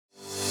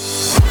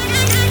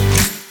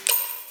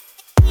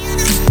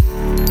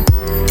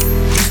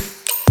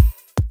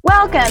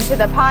Welcome to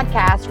the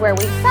podcast where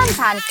we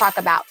sometimes talk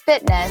about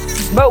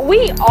fitness, but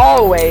we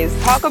always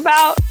talk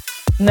about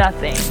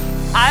nothing.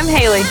 I'm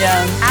Haley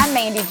Jones. I'm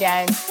Mandy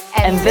Jones.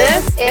 And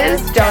this is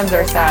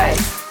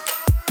Jonesercise.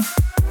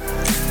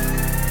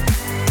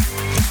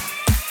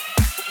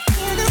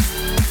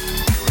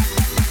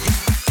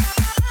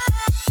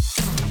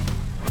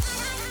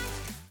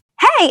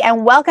 Hey,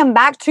 and welcome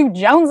back to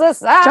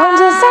Jonesercise.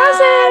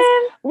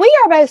 Jonesercise. We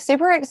are both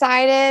super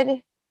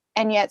excited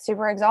and yet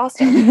super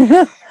exhausted.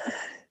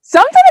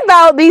 Something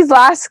about these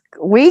last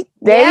week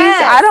days,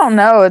 Yes. I don't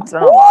know. It's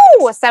been a lot.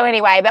 Woo! So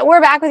anyway, but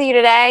we're back with you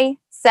today.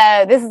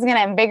 So this is going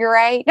to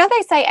invigorate. Don't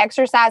they say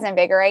exercise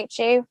invigorates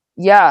you?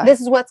 Yeah. This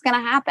is what's going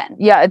to happen.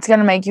 Yeah, it's going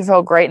to make you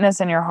feel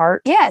greatness in your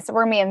heart. Yes,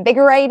 we're going to be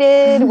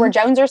invigorated. We're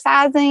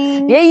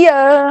Jonesercising.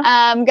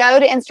 Yeah. Go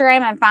to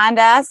Instagram and find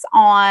us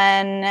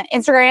on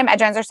Instagram at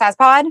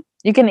JonesercisePod.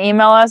 You can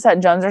email us at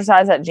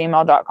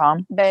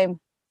jonesercise@gmail.com. Boom.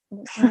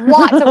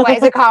 Lots of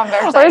ways of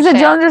conversation. Or is it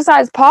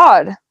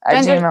jonesercisepod at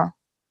Joneser- Gmail?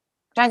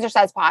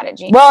 JonesercisePod at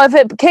Gmail. Well, if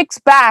it kicks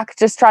back,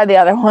 just try the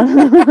other one.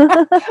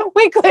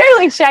 We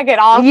clearly check it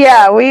off.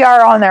 Yeah, we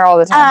are on there all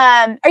the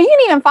time. Or you can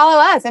even follow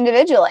us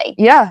individually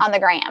Yeah. on the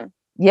gram.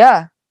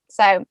 Yeah.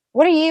 So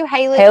what are you,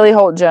 Haley? Haley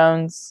Holt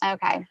Jones.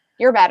 Okay.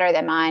 You're better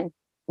than mine.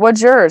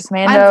 What's yours?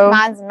 Mando?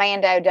 Mine's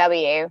Mando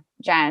W.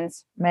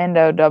 Jones.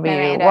 Mando W.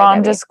 Mando Well, I'm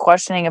W. just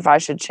questioning if I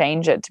should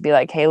change it to be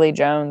like Haley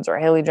Jones or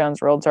Haley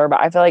Jones Realtor, but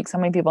I feel like so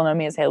many people know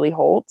me as Haley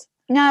Holt.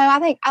 No, I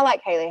think I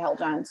like Haley Holt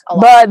Jones a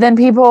lot. But then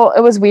it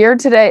was weird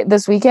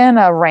this weekend,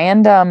 a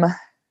random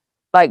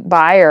like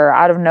buyer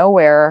out of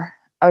nowhere,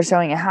 I was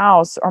showing a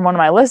house on one of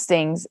my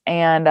listings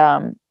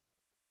and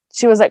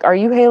she was like, "Are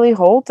you Haley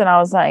Holt?" And I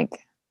was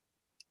like,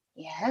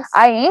 Yes.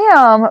 "I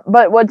am."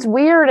 But what's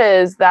weird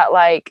is that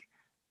like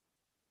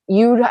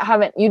you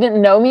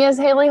didn't know me as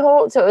Haley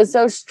Holt. So it was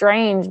so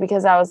strange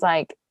because I was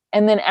like,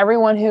 and then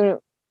everyone who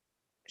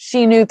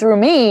she knew through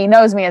me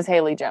knows me as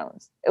Haley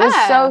Jones. It was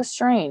so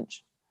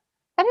strange.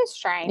 That is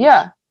strange.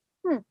 Yeah.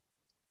 Hmm.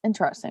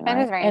 Interesting. That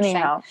right? is very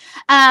Anyhow.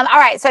 All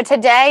right. So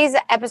today's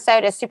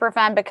episode is super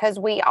fun because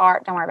don't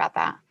worry about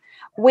that.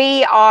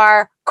 We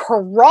are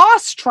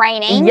cross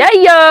training.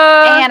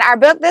 Yeah. And our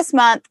book this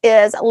month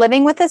is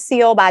Living with a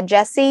Seal by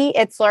Jesse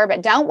Itzler.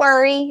 But don't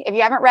worry, if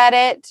you haven't read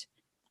it,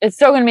 It's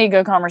still going to be a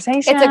good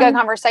conversation. it's a good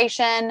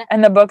conversation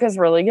And the book is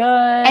really good.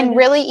 and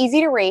really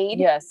easy to read.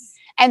 Yes.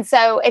 And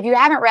so if you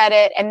haven't read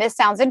it and this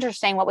sounds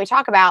interesting, what we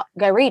talk about,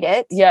 go read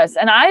it. Yes.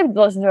 And I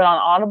listened to it on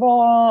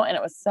Audible and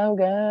it was so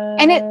good.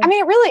 And and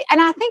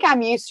I think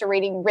I'm used to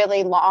reading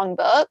really long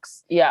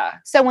books. Yeah.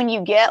 So when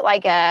you get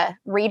like a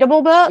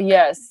readable book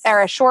Yes.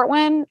 or a short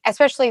one,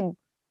 especially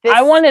this.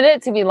 I wanted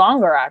it to be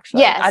longer,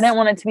 actually. Yes. I didn't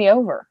want it to be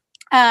over.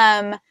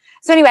 So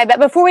anyway, but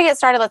before we get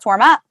started, let's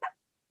warm up.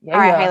 Yeah. All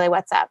right, Haley,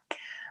 what's up?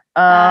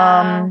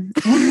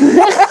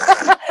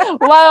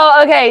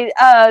 Well, okay.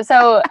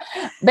 So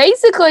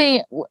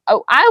basically,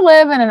 I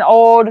live in an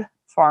old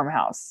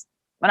farmhouse.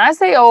 When I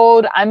say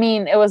old, I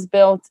mean it was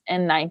built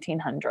in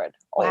 1900.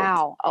 Old.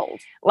 Wow, old.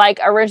 Like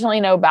originally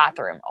no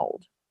bathroom.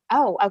 Old.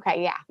 Oh,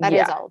 okay, yeah, that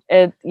is old.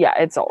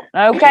 It's old.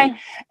 Okay.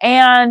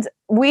 And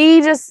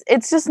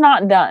it's just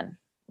not done.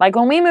 Like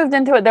when we moved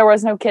into it, there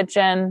was no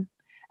kitchen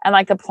and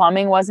like the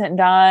plumbing wasn't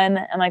done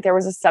and like there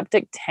was a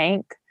septic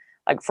tank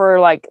like for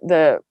like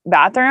the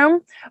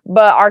bathroom,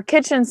 but our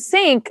kitchen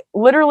sink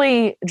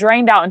literally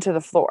drained out into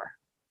the floor.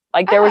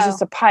 Like there was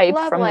just a pipe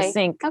from the lovely.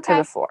 sink to Okay.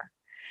 the floor.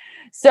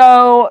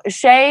 So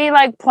Shay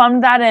like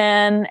plumbed that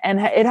in and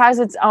it has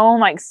its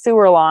own like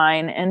sewer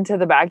line into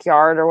the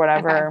backyard or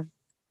whatever. Okay.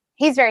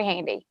 He's very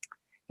handy.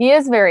 He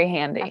is very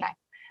handy. Okay.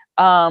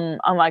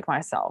 Unlike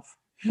myself.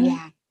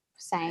 Yeah,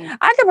 same.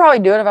 I could probably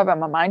do it if I put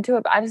my mind to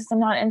it, but I just am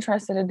not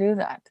interested to do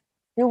that.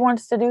 Who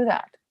wants to do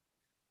that?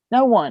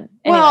 No one.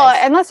 Well,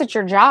 Anyways. unless it's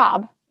your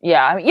job.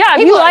 Yeah.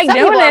 If you like some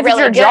doing people it, are if it's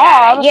really your good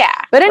at it. job.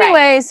 Yeah. But right.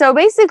 anyway, so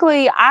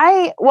basically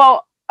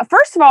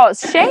first of all,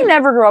 Shay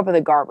never grew up with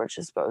a garbage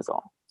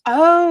disposal.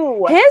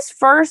 Oh. His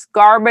first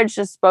garbage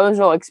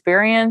disposal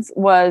experience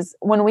was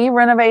when we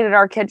renovated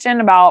our kitchen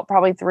about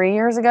probably 2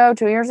 years ago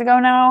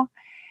now,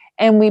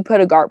 and we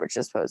put a garbage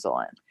disposal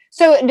in.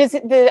 So does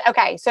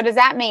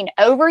that mean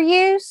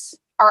overuse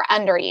or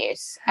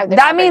underuse? Of the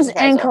That garbage means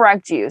disposal?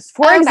 incorrect use.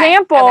 For Okay,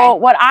 example, okay.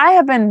 what I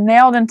have been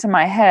nailed into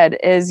my head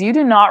is you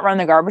do not run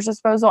the garbage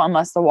disposal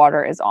unless the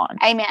water is on.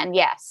 Amen.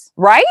 Yes.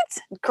 Right?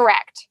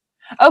 Correct.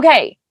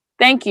 Okay.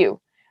 Thank you.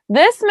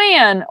 This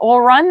man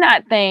will run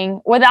that thing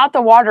without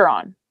the water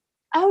on.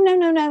 Oh,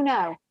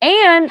 no.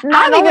 And not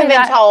I've only even been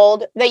that,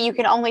 told that you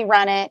can only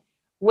run it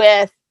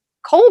with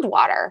cold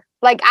water.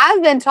 Like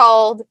I've been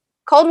told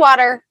cold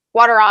water,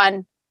 water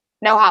on,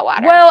 no hot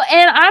water. well,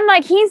 and I'm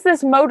like, he's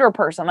this motor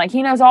person. Like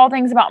he knows all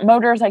things about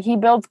motors. Like he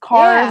builds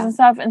cars Yeah. and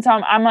stuff. And so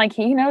I'm like,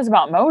 he knows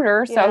about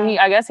motors. So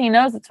Yeah. I guess he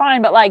knows it's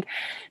fine. But like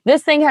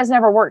this thing has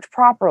never worked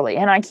properly.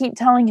 And I keep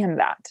telling him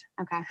that.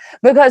 Okay.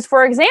 Because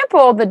for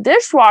example, the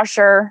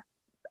dishwasher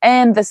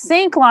and the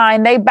sink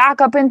line, they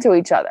back up into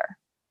each other.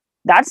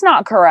 That's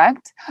not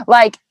correct.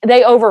 Like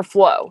they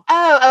overflow.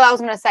 Oh, I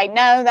was going to say,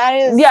 no, that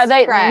is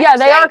correct.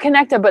 They are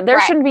connected, but there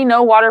shouldn't be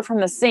no water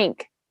from the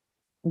sink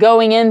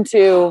going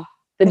into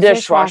the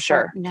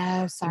dishwasher.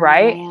 No, sorry,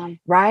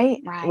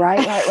 right? ma'am.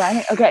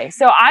 Right. Okay,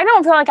 so I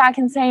don't feel like I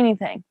can say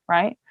anything,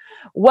 right?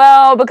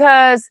 Well,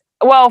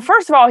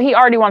 first of all, he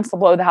already wants to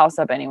blow the house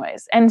up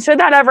anyways. And should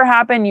that ever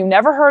happen, you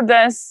never heard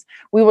this,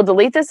 we will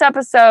delete this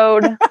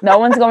episode. No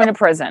one's going to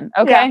prison,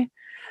 okay? Yeah.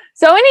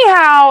 So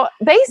anyhow,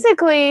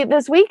 basically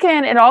this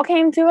weekend, it all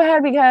came to a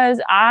head because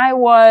I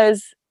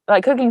was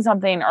like cooking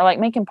something or like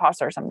making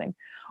pasta or something.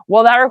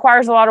 Well, that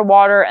requires a lot of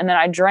water and then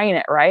I drain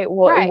it, right?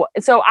 Well,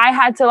 so I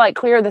had to like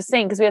clear the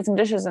sink because we had some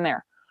dishes in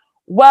there.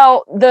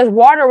 Well, the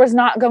water was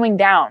not going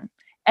down.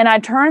 And I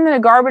turned the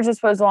garbage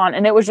disposal on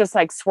and it was just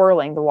like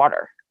swirling the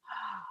water.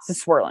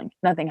 Just swirling,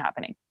 nothing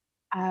happening.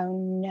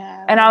 Oh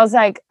no. And I was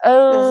like,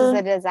 oh. This is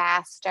a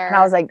disaster. And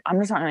I was like, I'm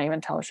just not going to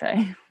even tell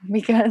Shay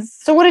because.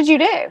 So what did you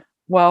do?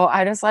 Well,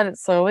 I just let it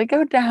slowly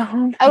go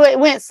down. Oh, it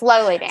went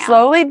slowly down.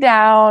 Slowly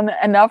down,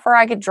 enough where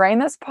I could drain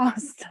this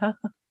pasta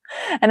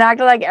and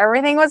acted like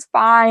everything was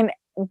fine.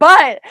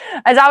 But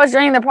as I was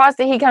draining the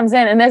pasta, he comes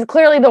in and there's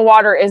clearly the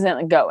water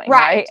isn't going,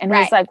 right? And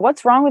he's like,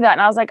 what's wrong with that?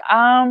 And I was like,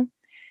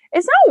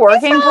 it's not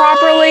working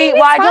properly.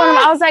 Well, I told him,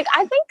 I was like,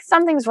 I think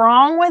something's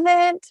wrong with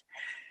it.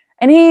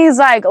 And he's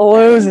like,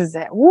 loses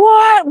it.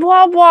 What?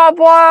 Blah, blah,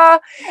 blah.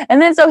 And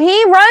then so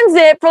he runs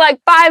it for like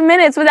 5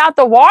 minutes without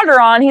the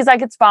water on. He's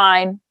like, it's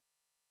fine.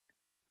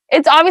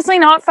 It's obviously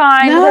not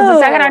fine because the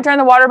second I turn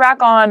the water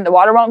back on, the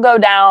water won't go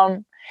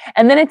down.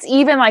 And then it's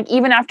even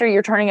after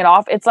you're turning it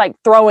off, it's like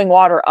throwing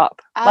water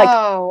up. Like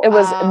it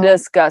was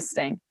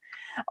disgusting.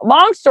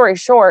 Long story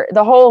short,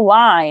 the whole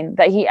line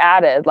that he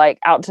added like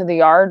out to the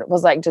yard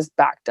was like just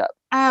backed up.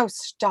 Oh,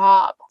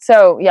 stop.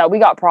 So yeah, we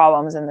got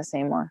problems in the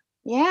Seymour.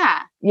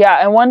 Yeah.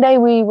 Yeah. And one day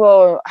we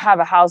will have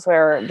a house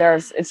where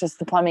it's just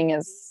the plumbing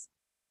it's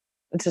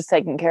just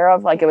taken care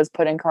of. Like it was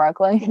put in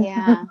correctly.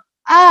 Yeah.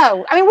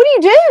 Oh, I mean, what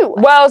do you do?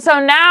 Well,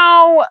 so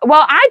now,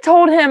 I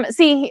told him,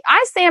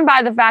 I stand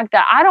by the fact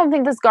that I don't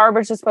think this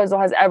garbage disposal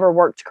has ever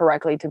worked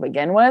correctly to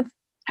begin with.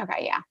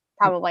 Okay, yeah,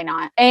 probably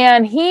not.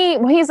 And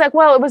he's like,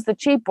 well, it was the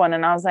cheap one.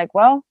 And I was like,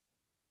 well,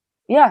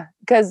 yeah,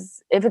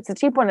 because if it's a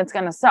cheap one, it's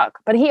going to suck.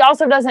 But he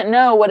also doesn't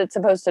know what it's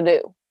supposed to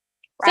do.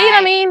 Right. See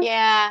what I mean?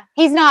 Yeah.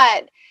 He's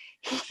not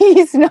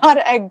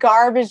a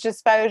garbage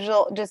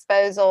disposal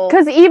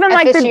because even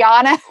like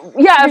aficionado.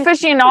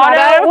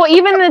 Aficionado. Well,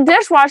 even the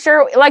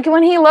dishwasher, like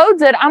when he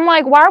loads it, I'm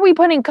like, why are we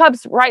putting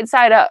cups right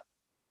side up?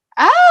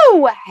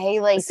 Oh,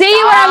 Haley, see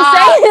what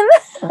I'm saying?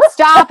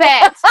 Stop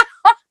it.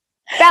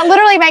 That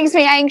literally makes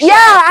me anxious. Yeah,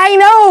 I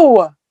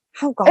know.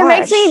 Oh gosh. It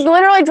makes me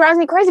literally drives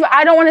me crazy, but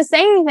I don't want to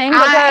say anything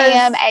because I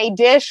am a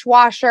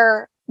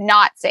dishwasher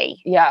Nazi.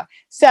 Yeah.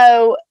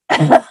 So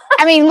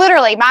I mean,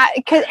 literally, and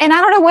I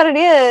don't know what it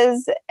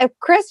is. If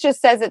Chris just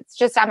says it's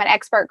just I'm an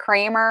expert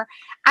crammer,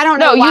 I don't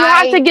know. No, you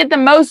have to get the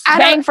most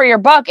bang for your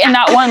buck in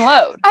that one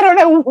load. I don't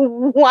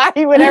know why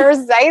you would ever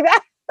say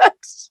that.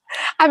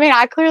 I mean,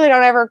 I clearly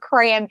don't ever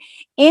cram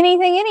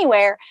anything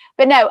anywhere.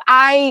 But no,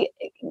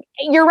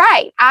 you're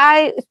right.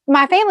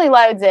 My family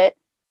loads it.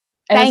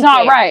 And it's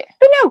not right.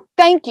 But no,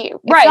 thank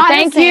you. Right.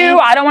 Thank you.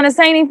 I don't want to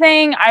say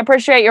anything. I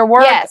appreciate your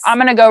work. Yes. I'm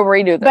going to go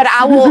redo this. But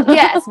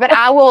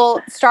I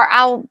will,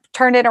 I'll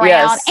turn it around.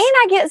 Yes. And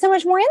I get so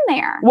much more in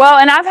there. Well,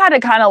 and I've had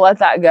to kind of let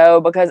that go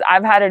because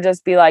I've had to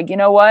just be like, you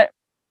know what?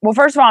 Well,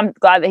 first of all, I'm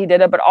glad that he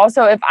did it. But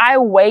also if I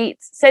wait,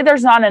 say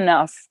there's not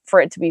enough for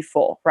it to be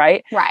full,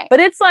 right? Right. But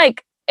it's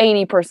like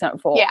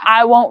 80% full. Yeah.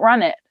 I won't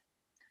run it.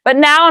 But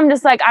now I'm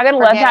just like, I got to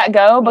let that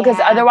go because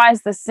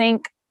otherwise the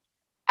sink.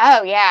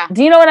 Oh yeah.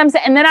 Do you know what I'm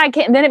saying? And then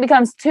then it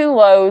becomes 2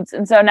 loads.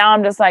 And so now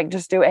I'm just like,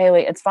 just do it,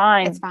 Haley. It's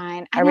fine. It's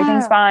fine.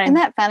 Everything's fine. Isn't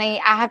that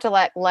funny? I have to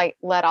let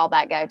all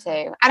that go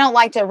too. I don't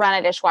like to run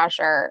a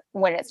dishwasher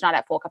when it's not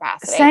at full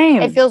capacity.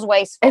 Same. It feels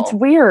wasteful. It's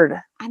weird.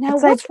 I know.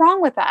 It's what's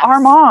wrong with us? Our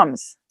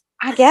moms.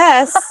 I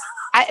guess.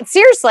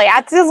 Seriously,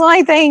 that's the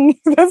only thing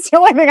I can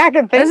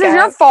think of. This is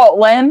your fault,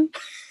 Lynn.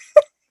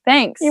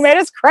 Thanks. You made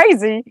us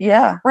crazy.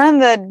 Yeah. Run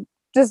the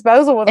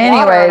disposal with water.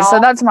 Anyway, so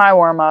that's my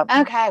warm up.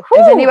 Okay.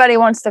 Whew. If anybody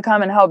wants to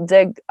come and help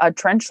dig a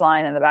trench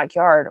line in the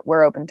backyard,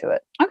 we're open to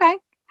it. Okay.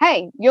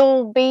 Hey,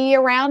 you'll be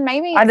around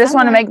maybe? I just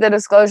want to make the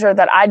disclosure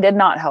that I did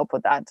not help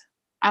with that.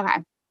 Okay.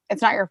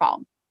 It's not your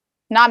fault.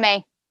 Not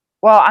me.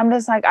 Well, I'm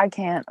just like, I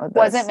can't with this.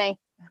 Wasn't me.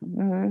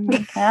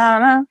 Mm-hmm. I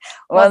don't know.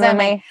 Wasn't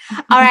me.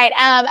 All right.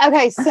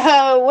 Okay.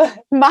 So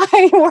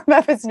my warm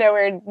up is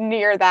nowhere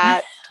near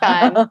that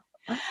fun.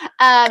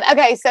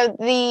 Okay. So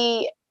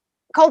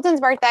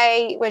Colton's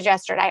birthday was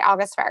yesterday,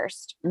 August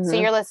 1st. Mm-hmm. So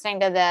you're listening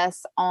to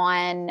this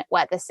on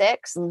the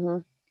 6th? Mm-hmm.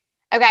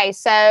 Okay.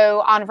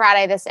 So on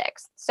Friday the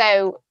 6th.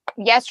 So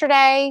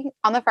yesterday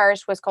on the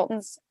 1st was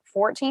Colton's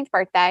 14th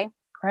birthday.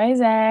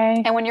 Crazy.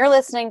 And when you're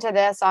listening to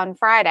this on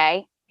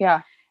Friday,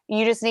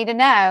 you just need to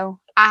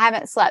know I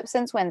haven't slept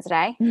since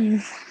Wednesday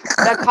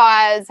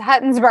because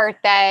Hutton's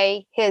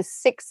birthday, his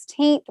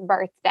 16th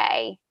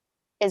birthday,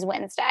 is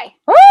Wednesday.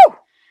 Woo!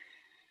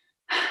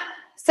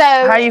 So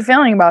How are you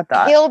feeling about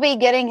that? he'll be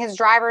getting his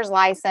driver's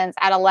license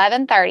at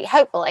 11:30.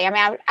 Hopefully. I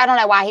mean, I don't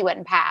know why he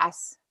wouldn't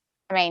pass.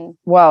 I mean,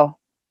 Well,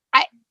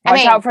 I watch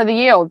mean, out for the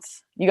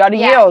yields. You got to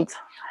Yeah. yield.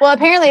 well,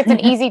 apparently it's an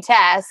easy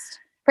test.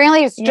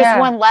 Apparently it's just Yeah.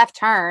 one left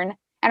turn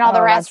and all the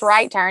Oh, rest that's-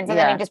 right turns, and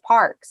then yeah. he just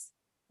parks.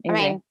 Easy. I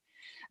mean,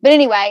 but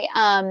anyway,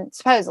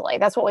 supposedly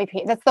that's the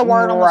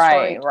word on the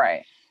story.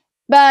 Right.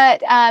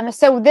 But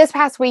so this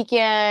past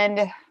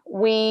weekend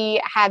we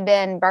have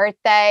been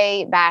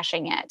birthday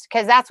bashing it,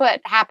 because that's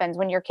what happens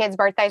when your kids'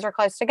 birthdays are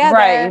close together.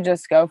 Right. You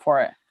just go for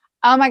it.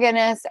 Oh my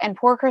goodness. And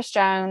poor Chris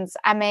Jones,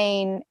 I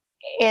mean,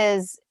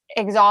 is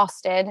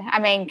exhausted. I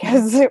mean,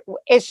 because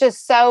it's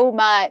just so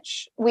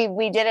much. We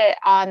did it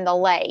on the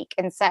lake.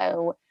 And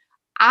so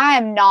I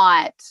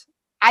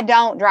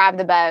don't drive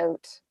the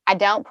boat. I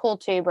don't pull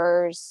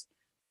tubers.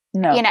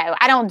 No. You know,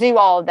 I don't do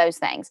all of those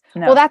things.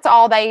 No. Well, that's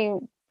all they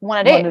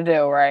want to do. Want to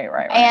do.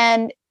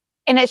 Right.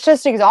 And it's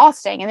just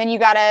exhausting. And then you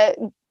got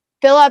to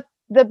fill up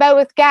the boat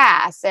with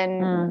gas.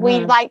 And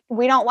we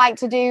don't like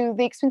to do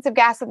the expensive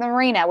gas at the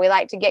marina. We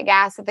like to get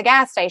gas at the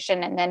gas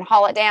station and then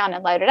haul it down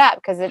and load it up,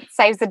 because it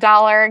saves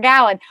 $1 a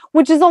gallon,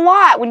 which is a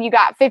lot when you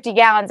got 50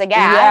 gallons of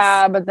gas.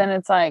 Yeah, but then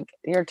it's like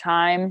your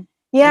time.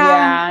 Yeah.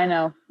 Yeah, I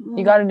know.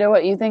 You got to do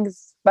what you think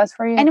is best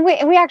for you. And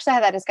we actually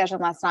had that discussion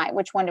last night.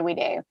 Which one do we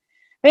do?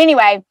 But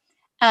anyway,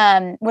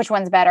 which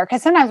one's better?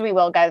 Because sometimes we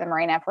will go to the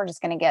marina if we're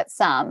just going to get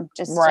some.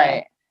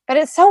 Right. But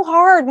it's so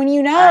hard when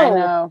you know. I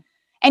know.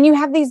 And you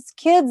have these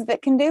kids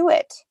that can do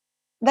it,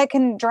 that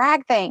can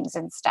drag things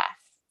and stuff.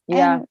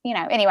 Yeah. And, you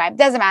know, anyway, it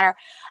doesn't matter.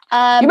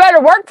 You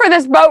better work for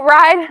this boat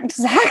ride.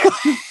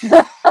 Exactly.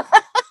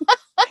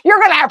 You're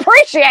going to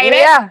appreciate it.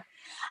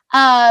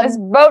 Yeah. This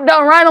boat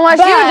don't run unless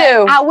But you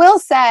do. I will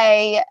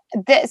say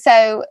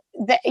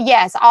that,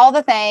 yes, all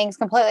the things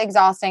completely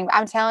exhausting. But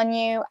I'm telling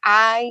you,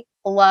 I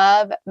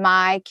love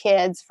my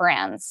kids'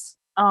 friends.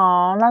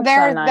 Oh, that's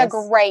They're so nice. the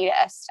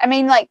greatest. I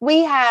mean, like,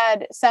 we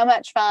had so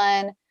much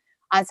fun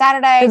on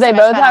Saturday. Do they so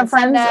much both fun have on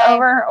friends Sunday.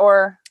 over,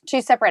 or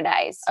 2 separate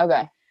days.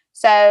 okay?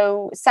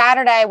 So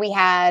Saturday we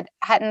had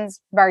Hutton's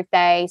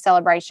birthday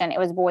celebration. It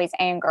was boys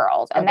and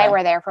girls, and they Okay.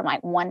 were there from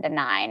like 1 to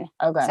 9.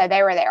 Okay. So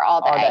they were there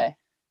all day. All day.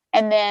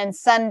 And then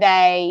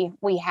Sunday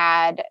we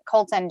had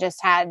Colton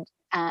just had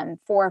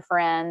 4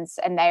 friends,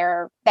 and they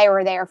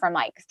were there from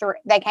like 3.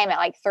 They came at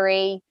like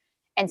 3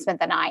 and spent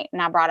the night,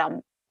 and I brought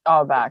them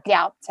All back.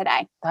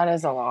 today. That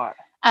is a lot.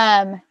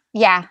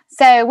 Yeah.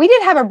 So we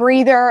did have a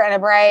breather and a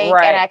break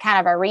Right. and a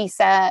kind of a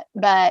reset,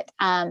 but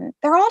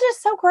they're all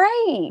just so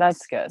great.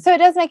 That's good. So it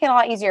does make it a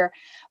lot easier.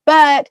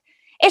 But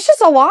it's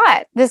just a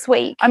lot this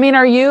week. I mean,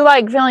 are you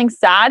like feeling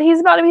sad he's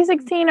about to be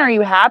 16? Are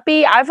you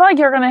happy? I feel like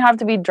you're going to have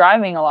to be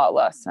driving a lot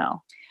less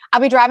now.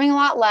 I'll be driving a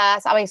lot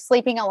less. I'll be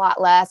sleeping a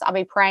lot less. I'll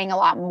be praying a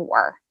lot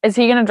more. Is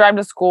he going to drive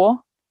to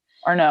school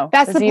or no?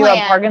 That's Does the he plan.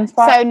 have a parking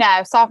spot? So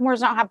no, sophomores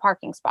don't have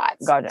parking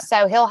spots. Gotcha.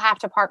 So he'll have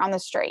to park on the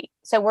street.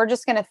 So we're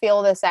just going to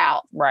feel this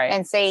out Right.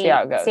 and see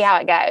how it goes. See how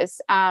it goes.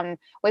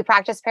 We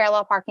practiced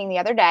parallel parking the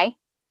other day.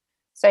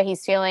 So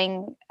he's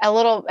feeling a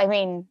little, I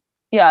mean,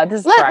 Yeah,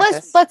 this is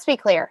practice. let's be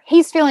clear.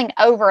 He's feeling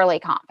overly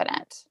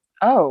confident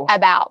Oh.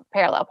 about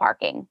parallel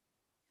parking.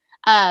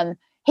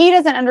 He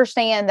doesn't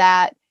understand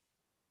that,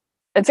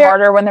 It's there-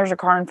 harder when there's a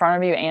car in front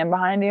of you and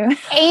behind you.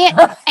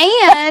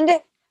 and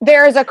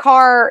there's a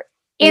car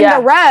in Yeah.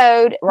 the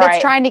road that's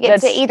Right. trying to get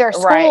to That's- either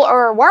school right.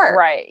 or work.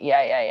 Right.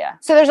 Yeah.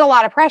 So there's a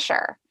lot of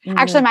pressure. Mhm.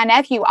 Actually, my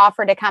nephew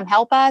offered to come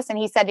help us, and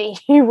he said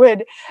he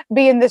would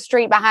be in the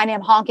street behind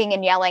him honking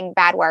and yelling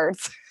bad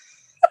words.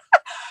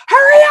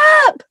 Hurry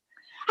up!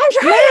 I'm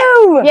trying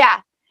to. Move! Yeah.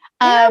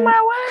 Get out of my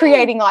way.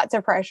 Creating lots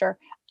of pressure.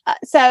 But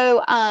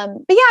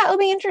yeah, it'll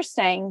be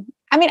interesting.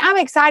 I mean, I'm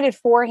excited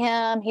for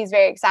him. He's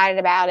very excited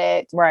about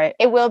it. Right.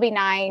 It will be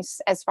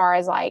nice as far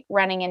as like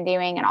running and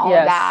doing and all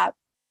Yes. of that.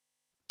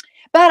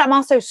 But I'm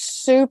also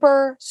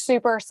super,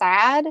 super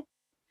sad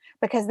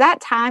because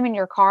that time in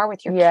your car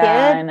with your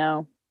Yeah, I kid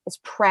know. is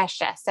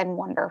precious and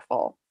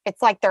wonderful.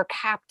 It's like they're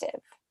captive.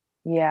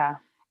 Yeah.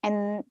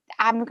 And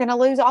I'm going to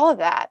lose all of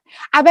that.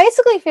 I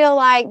basically feel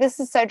like this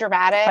is so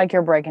dramatic. Like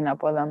you're breaking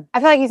up with him. I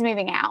feel like he's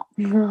moving out.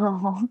 But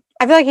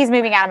I feel like he's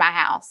moving out of my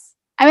house.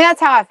 I mean, that's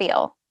how I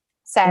feel.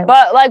 So,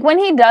 like when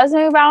he does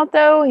move out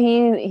though,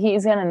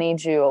 he's gonna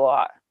need you a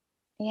lot.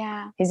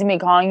 yeah. He's gonna be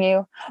calling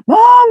you,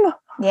 Mom.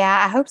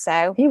 Yeah, I hope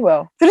so. He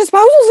will. The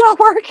disposal's not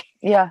working.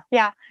 Yeah.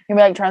 Yeah. He'll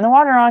be like, turn the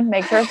water on,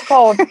 make sure it's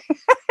cold.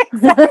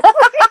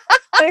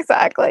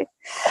 Exactly.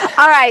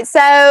 All right.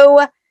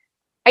 So,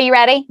 are you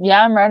ready?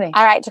 Yeah, I'm ready.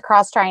 All right, to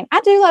cross train.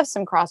 I do love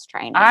some cross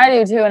training. I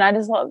do too, and I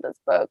just love this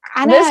book.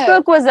 I know.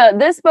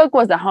 This book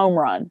was a home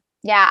run.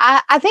 Yeah,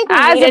 I think we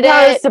As needed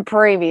opposed it. to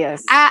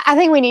previous. I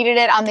think we needed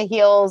it on the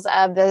heels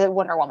of the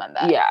Wonder Woman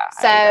book. Yeah,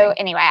 I So agree.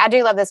 anyway, I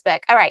do love this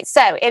book. All right.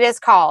 So it is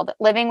called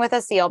Living with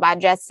a Seal by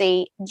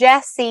Jesse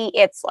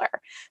Itzler.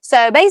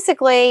 So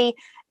basically,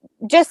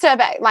 just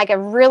like a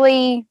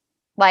really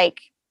like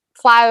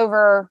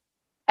flyover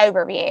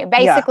overview.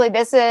 Basically,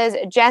 this is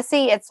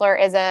Jesse Itzler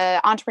is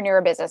a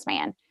entrepreneur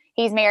businessman.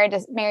 He's married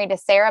to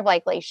Sarah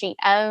Blakely. She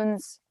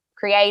owns,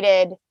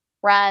 created,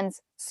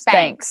 runs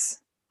Spanx.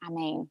 I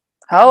mean,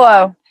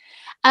 Hello.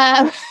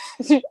 um,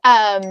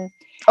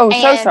 Oh,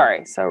 so and-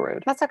 sorry. So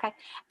rude. that's okay.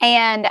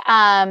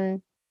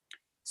 And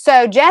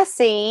so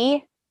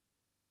Jesse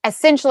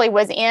essentially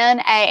was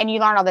and you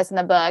learn all this in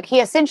the book. He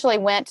essentially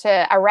went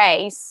to a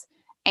race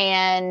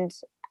and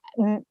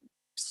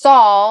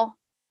saw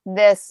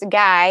this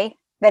guy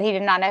that he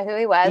did not know who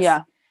he was.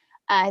 Yeah.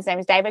 His name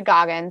is David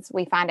Goggins.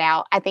 We find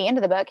out at the end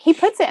of the book. He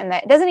puts it in the.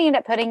 Doesn't he end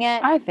up putting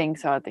it? I think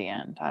so at the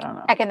end. I don't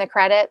know. Like in the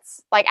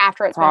credits, like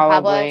after it's been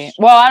Probably. published.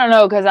 Well, I don't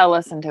know because I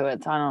listened to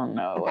it, so I don't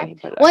know what Okay. he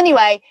put. Well,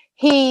 anyway,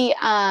 he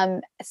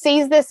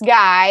sees this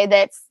guy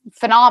that's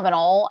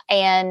phenomenal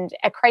and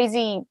a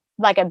crazy,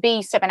 like a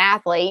beast of an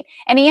athlete,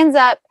 and he ends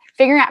up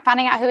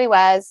finding out who he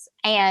was,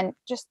 and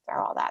just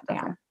throw all that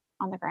down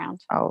on the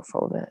ground. I'll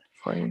fold it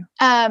for you.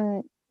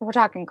 We're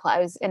talking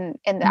clothes in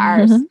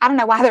ours. I don't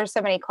know why there's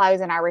so many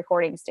clothes in our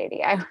recording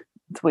studio.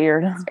 It's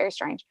weird. It's very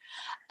strange.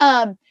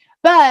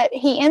 But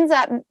he ends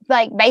up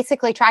like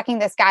basically tracking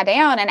this guy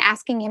down and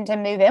asking him to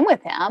move in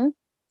with him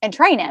and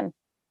train him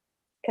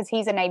because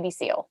he's a Navy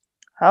SEAL.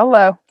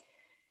 Hello.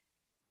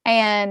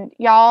 And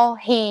y'all,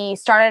 he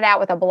started out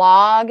with a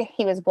blog.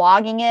 He was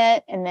blogging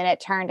it, and then it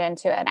turned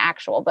into an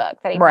actual book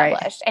that he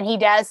published. And he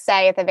does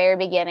say at the very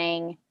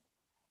beginning,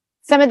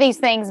 some of these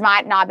things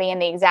might not be in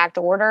the exact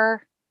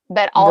order,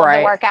 but all of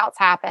the workouts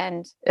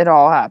happened. It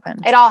all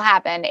happened. It all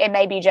happened. It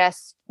may be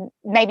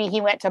maybe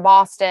he went to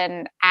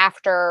Boston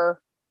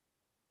after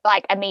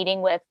like a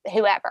meeting with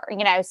whoever,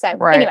 so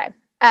anyway.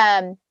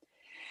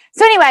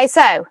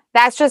 So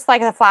that's just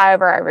like the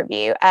flyover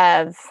overview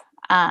of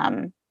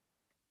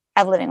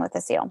living with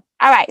a SEAL.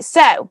 All right.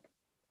 So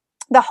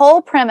the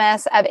whole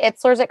premise of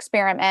Itzler's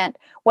experiment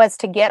was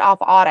to get off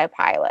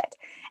autopilot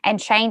and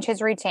change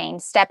his routine,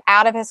 step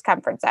out of his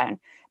comfort zone.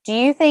 Do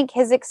you think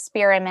his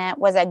experiment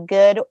was a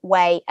good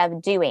way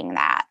of doing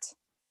that?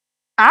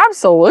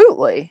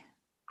 Absolutely.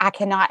 I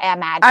cannot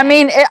imagine. I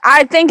mean,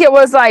 I think it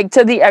was like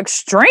to the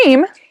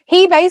extreme.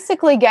 He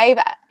basically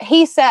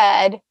he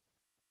said,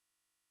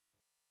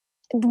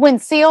 when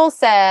SEAL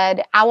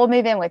said, I will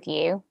move in with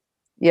you.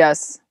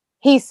 Yes.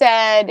 He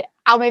said,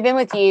 I'll move in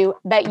with you,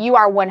 but you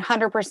are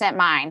 100%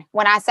 mine.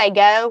 When I say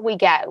go, we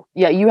go.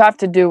 Yeah, you have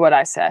to do what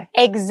I say.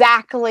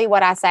 Exactly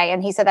what I say.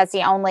 And he said that's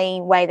the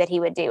only way that he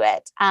would do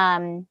it.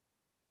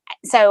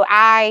 So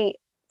I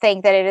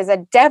think that it is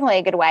definitely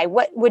a good way.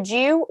 What would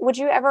you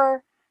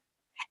ever?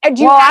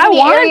 Do you have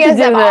any areas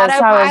of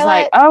autopilot? I was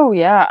like, oh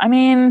yeah. I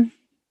mean,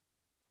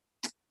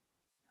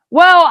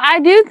 well,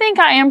 I do think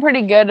I am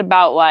pretty good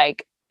about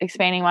like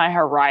expanding my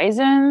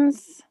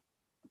horizons.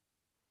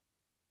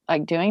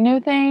 Like doing new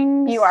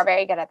things. You are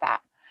very good at that.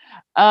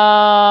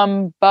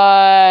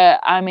 But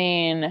I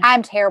mean,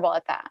 I'm terrible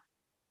at that.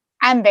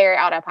 I'm very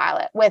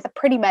autopilot with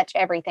pretty much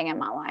everything in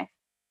my life.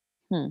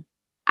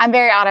 I'm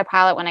very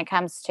autopilot when it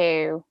comes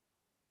to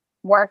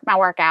my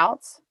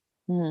workouts.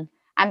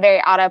 I'm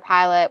very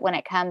autopilot when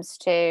it comes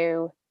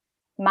to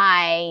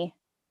my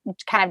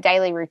kind of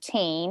daily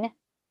routine.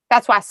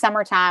 That's why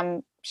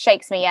summertime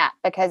shakes me up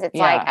because it's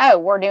like, oh,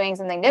 we're doing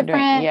something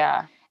different.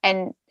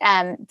 And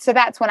so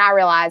that's when I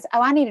realized,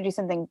 I need to do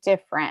something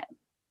different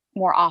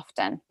more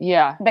often.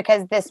 Yeah.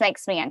 Because this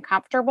makes me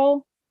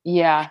uncomfortable.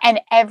 Yeah. And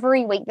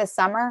every week this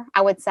summer,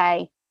 I would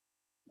say,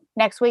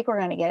 next week, we're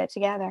going to get it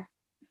together.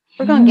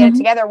 We're going to get it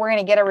together. We're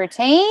going to get a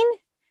routine.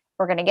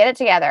 We're going to get it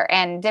together.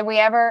 And did we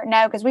ever?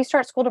 No, because we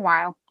start school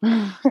tomorrow.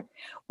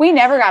 We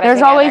never got it together.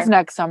 There's always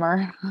next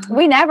summer.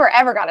 We never,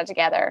 ever got it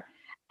together.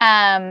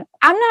 I'm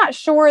not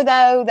sure,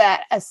 though,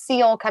 that a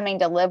SEAL coming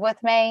to live with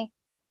me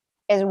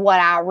is what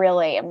I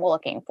really am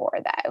looking for,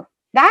 though.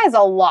 That is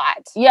a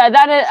lot. Yeah,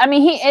 that is. I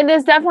mean, it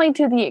is definitely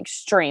to the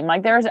extreme.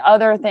 Like, there's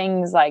other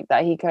things like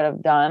that he could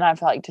have done, I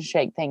feel like, to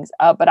shake things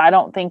up. But I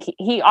don't think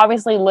he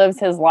obviously lives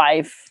his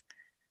life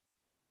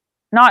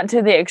not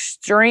to the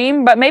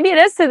extreme, but maybe it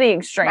is to the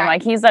extreme. Right.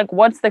 Like, he's like,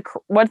 what's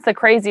the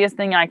craziest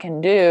thing I can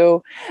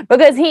do?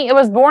 Because it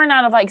was born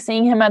out of like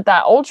seeing him at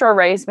that ultra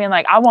race, being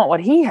like, I want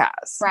what he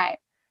has. Right.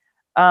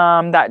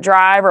 That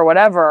drive or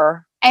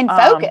whatever. And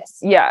focus.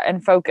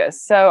 And focus.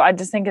 So I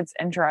just think it's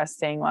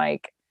interesting.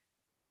 Like,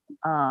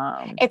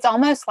 it's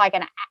almost like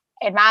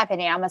in my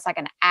opinion, almost like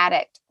an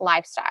addict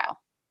lifestyle.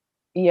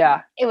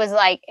 Yeah. It's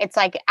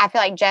like, I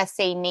feel like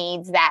Jesse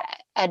needs that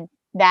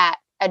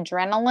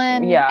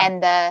adrenaline. Yeah.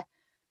 And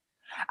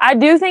I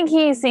do think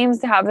he seems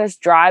to have this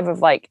drive of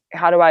like,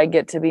 how do I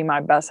get to be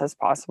my best as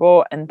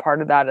possible? And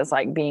part of that is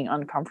like being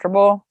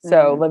uncomfortable.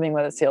 So living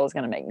with a SEAL is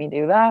going to make me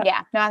do that.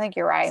 Yeah. No, I think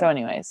you're right. So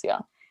anyways,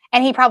 yeah.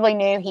 And he probably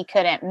knew he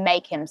couldn't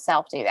make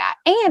himself do that.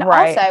 And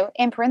also,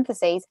 in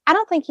parentheses, I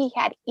don't think he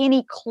had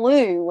any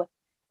clue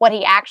what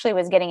he actually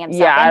was getting himself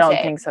into. Yeah, I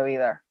don't think so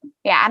either.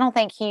 Yeah, I don't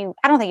think he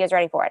was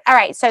ready for it. All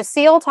right, so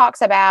SEAL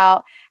talks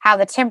about how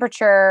the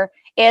temperature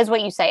is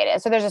what you say it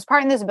is. So there's this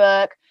part in this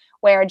book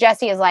where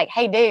Jesse is like,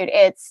 hey, dude,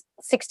 it's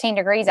 16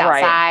 degrees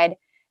outside. Right.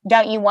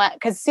 Don't you want,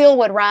 because SEAL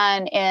would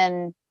run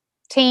in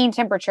teen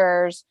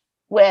temperatures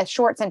with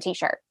shorts and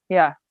t-shirt.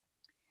 Yeah.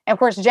 And of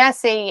course,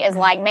 Jesse is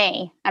like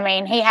me. I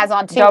mean, he has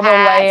on double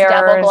hats, layers,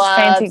 double gloves.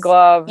 Fancy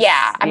gloves.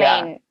 Yeah. I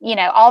mean,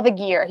 all the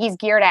gear. He's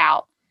geared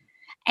out.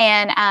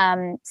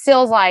 And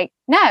Seal's like,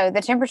 no,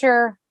 the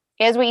temperature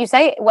is what you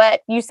say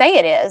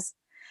it is.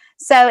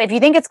 So if you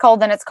think it's cold,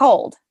 then it's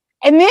cold.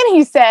 And then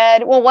he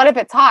said, well, what if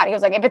it's hot? He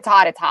was like, if it's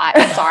hot, it's hot.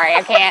 I'm sorry,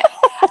 I can't.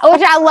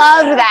 Which I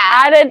loved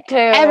that. I did too.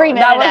 Every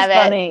minute that was of it.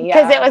 funny.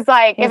 Because it was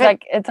like, He's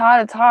like, it's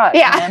hot, it's hot.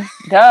 Yeah. Man.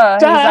 Duh.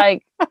 Duh. He's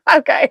like,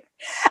 okay.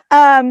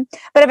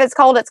 But if it's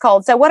cold, it's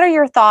cold. So what are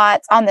your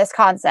thoughts on this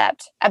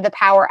concept of the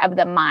power of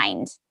the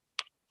mind?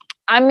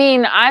 I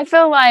mean, I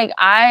feel like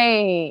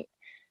I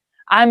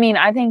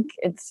think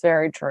it's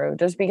very true,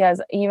 just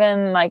because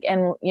even like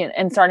in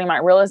starting my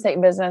real estate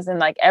business and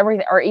like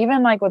everything, or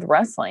even like with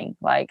wrestling,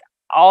 like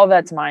all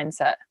that's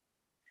mindset.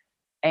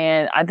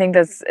 And I think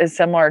this is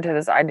similar to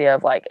this idea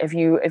of like, if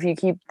you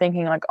keep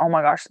thinking like, oh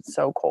my gosh, it's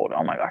so cold.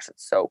 Oh my gosh,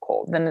 it's so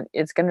cold. Then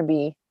it's going to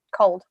be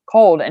cold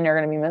and you're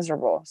going to be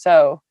miserable.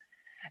 So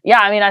yeah,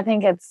 I mean, I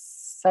think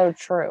it's so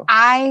true.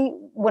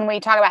 When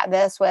we talk about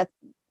this with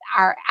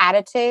our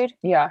attitude,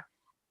 yeah.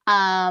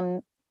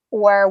 Or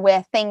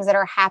with things that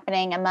are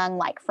happening among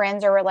like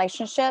friends or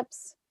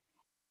relationships,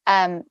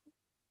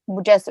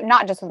 just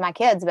not just with my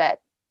kids, but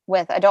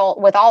with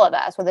all of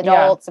us, with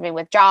adults, I mean,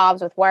 with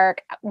jobs, with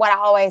work, what I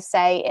always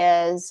say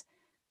is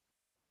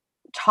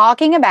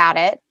talking about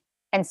it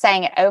and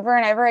saying it over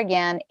and over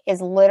again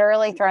is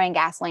literally throwing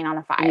gasoline on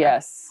the fire.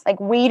 Yes. Like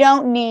we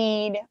don't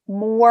need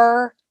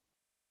more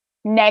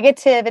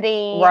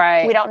negativity.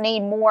 Right. We don't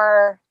need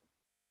more.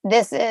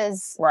 This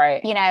is,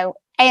 right.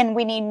 And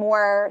we need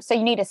more. So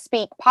you need to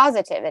speak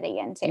positivity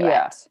into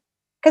it.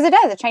 Because it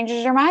does. It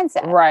changes your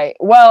mindset. Right.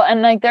 Well,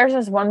 and like there's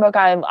this one book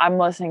I'm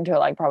listening to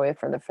like probably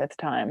for the 5th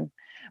time,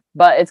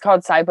 but it's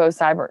called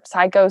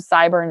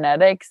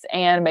Psycho-Cybernetics,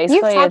 and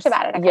basically you've talked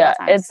about it a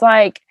couple times.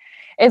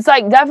 It's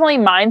like definitely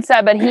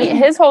mindset, but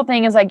his whole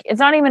thing is like, it's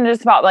not even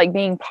just about like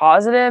being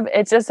positive.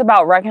 It's just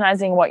about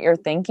recognizing what you're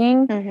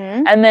thinking.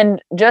 Mm-hmm. And then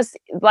just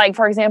like,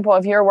 for example,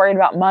 if you're worried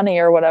about money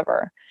or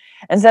whatever,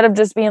 instead of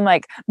just being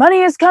like,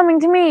 money is coming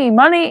to me,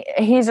 money,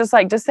 he's just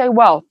like, just say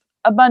wealth,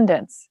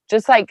 abundance,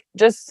 just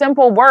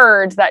simple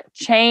words that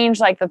change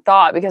like the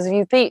thought. Because if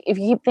you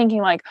keep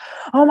thinking like,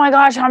 oh my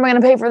gosh, how am I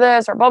going to pay for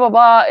this or blah blah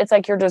blah, it's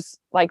like you're just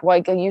like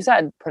you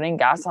said, putting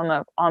gas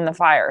on the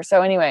fire.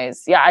 So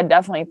anyways, yeah, I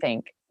definitely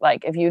think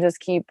like if you just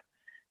keep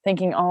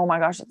thinking, oh my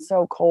gosh, it's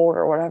so cold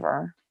or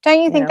whatever,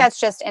 don't you think that's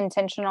just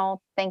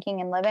intentional thinking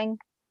and living?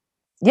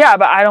 Yeah,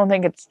 but I don't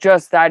think it's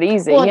just that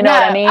easy. Well, you know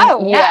what I mean?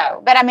 Oh, yeah.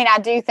 No. But I mean, I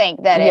do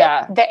think that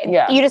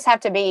you just have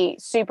to be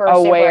super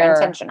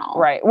intentional.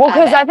 Right. Well,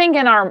 because I think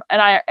in our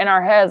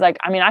heads, like,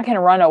 I mean, I can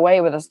run away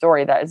with a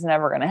story that is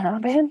never going to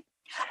happen.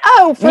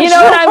 Oh, for sure. You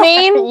know what I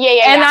mean?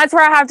 Yeah. And that's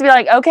where I have to be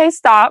like, okay,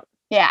 stop.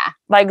 Yeah.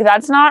 Like,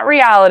 that's not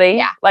reality.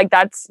 Yeah. Like,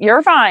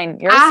 you're fine.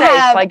 You're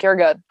safe. Like, you're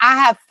good. I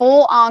have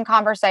full on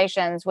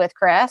conversations with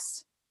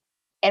Chris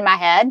in my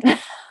head.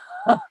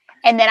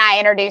 And then I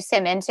introduce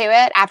him into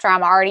it after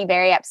I'm already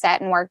very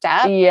upset and worked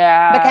up.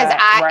 Yeah. Because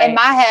in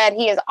my head,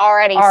 he has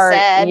already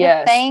said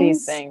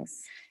these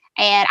things.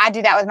 And I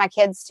do that with my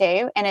kids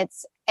too. And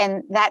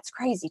that's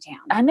crazy town.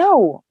 I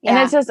know. Yeah. And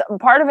it's just,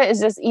 part of it is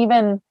just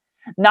even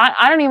not,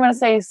 I don't even want to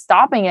say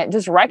stopping it,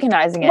 just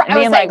recognizing it and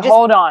being like,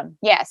 hold on.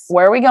 Yes.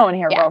 Where are we going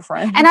here,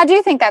 girlfriend? And I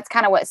do think that's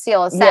kind of what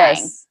Seal is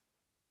saying.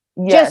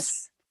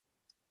 Yes.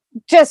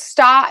 Just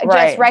stop,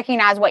 just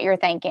recognize what you're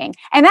thinking.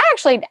 And that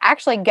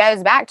actually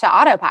goes back to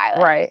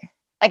autopilot. Right.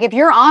 Like if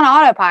you're on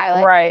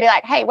autopilot, be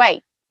like, hey,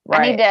 wait,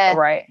 I need to.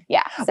 Right.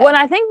 Yeah. So. Well, and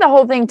I think the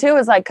whole thing too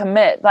is like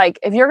commit. Like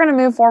if you're going to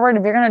move forward,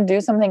 if you're going to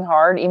do something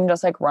hard, even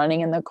just like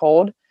running in the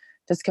cold,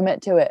 just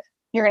commit to it.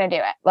 You're going to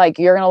do it. Like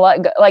you're going to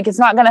let go. Like it's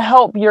not going to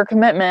help your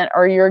commitment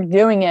or you're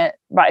doing it.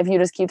 But if you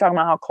just keep talking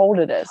about how cold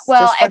it is.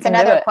 Well, it's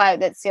another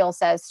quote that Seal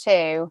says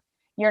too.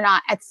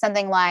 It's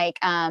something like,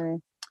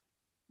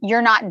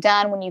 you're not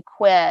done when you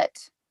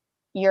quit.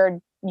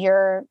 You're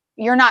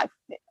not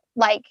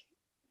like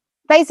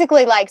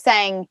basically like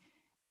saying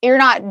you're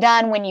not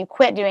done when you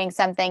quit doing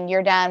something.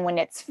 You're done when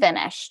it's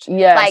finished.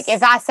 Yes. Like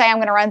if I say I'm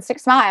going to run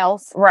 6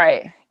 miles,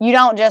 right. You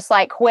don't just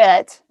like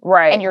quit,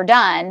 right, and you're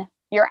done.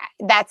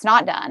 That's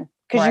not done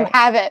because you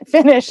haven't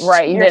finished.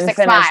 Right. You your didn't 6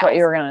 finish miles. what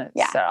you were going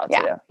to set out to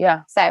do.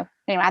 Yeah. So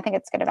anyway, I think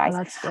it's good advice. Oh,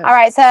 that's good. All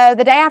right. So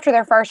the day after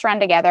their first run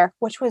together,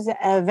 which was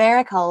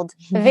very cold,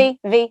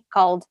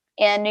 cold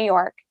in New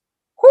York.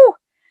 Whew.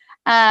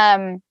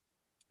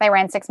 They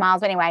ran 6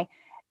 miles. But anyway,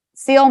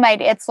 Seal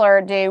made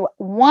Itzler do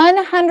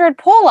 100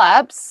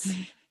 pull-ups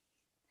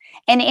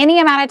in any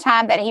amount of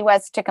time that he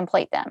was to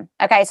complete them.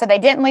 Okay, so they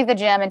didn't leave the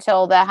gym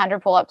until the 100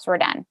 pull-ups were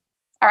done.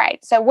 All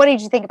right, so what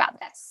did you think about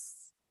this?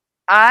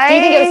 Do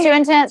you think it was too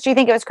intense? Do you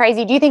think it was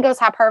crazy? Do you think it was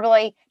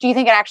hyperbole? Do you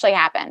think it actually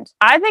happened?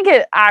 I think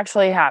it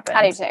actually happened.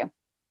 I do too.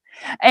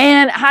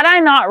 And had I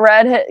not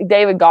read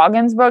David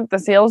Goggins' book, the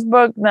SEALs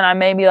book, then I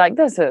may be like,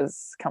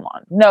 come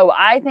on. No,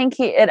 I think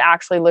it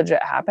actually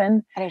legit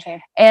happened. I do too.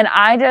 And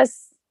I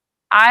just,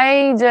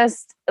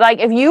 like,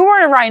 if you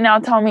were to right now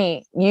tell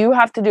me you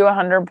have to do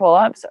 100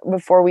 pull-ups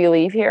before we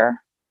leave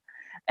here,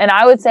 and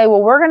I would say,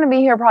 well, we're going to be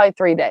here probably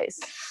 3 days.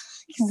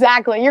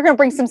 Exactly. You're going to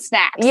bring some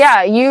snacks.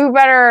 Yeah, you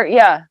better,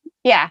 yeah.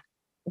 Yeah.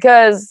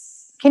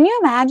 Because. Can you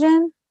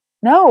imagine?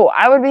 No,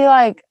 I would be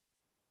like,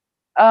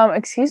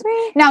 excuse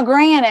me? Now,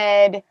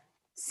 granted,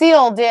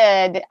 Seal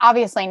did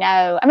obviously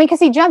know. I mean, because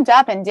he jumped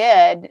up and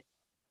did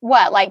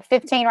what, like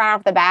 15 right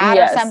off the bat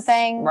Yes, or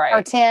something, or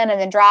right. 10, and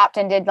then dropped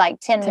and did like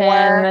 10 more.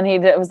 And then he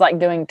was like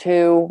doing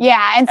 2.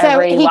 Yeah, and so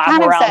every he lap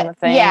kind of around said, the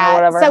thing or yeah.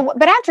 whatever. So,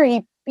 but after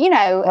he,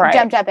 Right.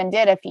 jumped up and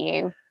did a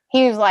few,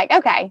 he was like,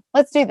 okay,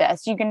 let's do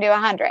this. You can do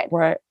 100.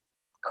 Right.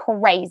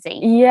 Crazy.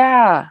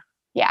 Yeah.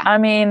 Yeah. I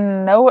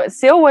mean, no,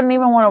 Seal wouldn't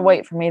even want to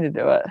wait for me to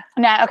do it.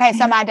 No. Okay.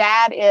 So my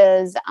dad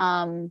is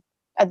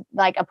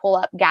a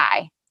pull-up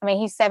guy. I mean,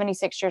 he's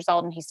 76 years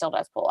old and he still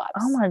does pull-ups.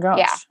 Oh my gosh.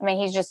 Yeah. I mean,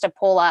 he's just a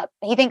pull-up.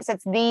 He thinks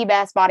it's the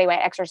best body weight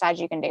exercise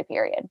you can do,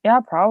 period.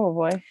 Yeah,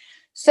 probably.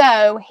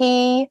 So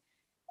he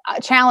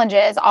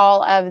challenges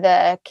all of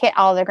the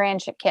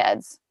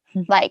grandkids.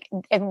 Like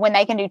when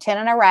they can do 10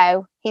 in a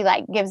row, he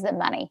like gives them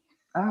money.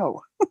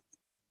 Oh.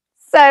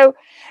 So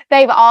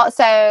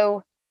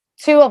so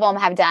 2 of them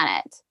have done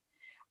it.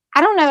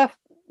 I don't know if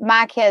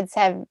my kids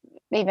have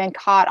even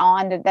caught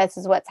on that this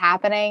is what's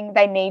happening.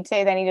 They need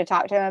to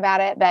talk to him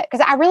about it, but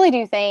because I really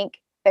do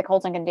think that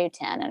Colton can do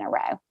 10 in a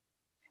row.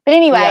 But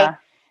anyway,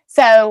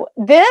 So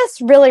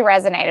this really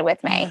resonated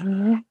with me.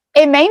 Mm-hmm.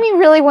 It made me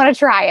really want to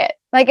try it.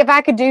 Like if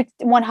I could do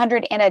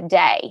 100 in a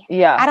day.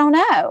 Yeah. I don't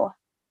know.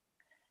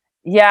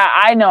 Yeah,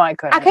 I know I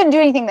couldn't. I couldn't do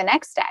anything the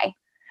next day.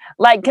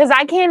 Like, because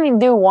I can't even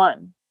do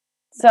 1.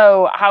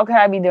 So how could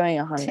I be doing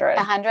 100?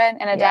 100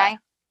 in a day?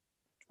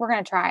 We're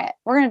going to try it.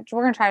 We're going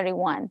to try to do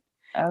 1.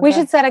 Okay. We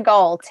should set a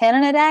goal. 10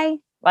 in a day?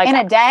 Like in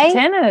a day?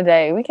 10 in a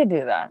day. We could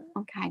do that.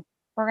 Okay.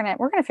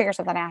 We're gonna figure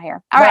something out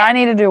here. All right. I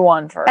need to do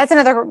 1 first. That's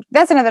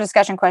another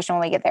discussion question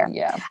when we get there.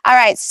 Yeah. All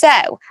right.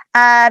 So,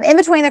 in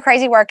between the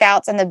crazy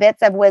workouts and the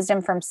bits of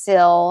wisdom from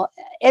Seal,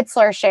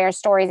 Itzler shares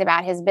stories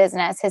about his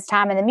business, his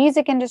time in the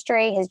music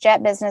industry, his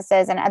jet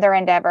businesses and other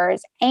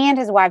endeavors, and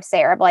his wife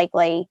Sarah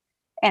Blakely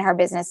and her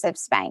business of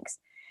Spanx.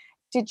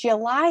 Did you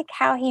like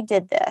how he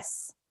did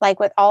this? Like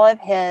with all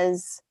of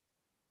his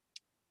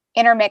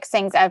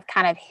intermixings of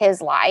kind of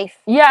his life.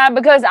 Yeah,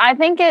 because I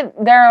think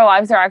their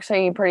lives are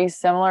actually pretty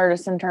similar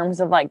just in terms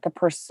of like the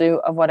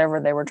pursuit of whatever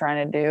they were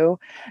trying to do.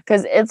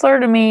 Because Itzler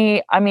to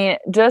me, I mean,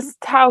 just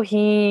how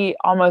he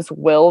almost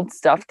willed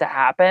stuff to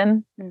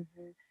happen.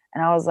 Mm-hmm.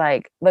 And I was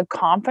like, the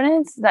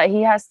confidence that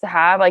he has to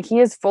have, like he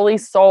is fully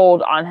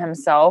sold on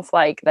himself,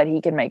 like that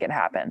he can make it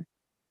happen.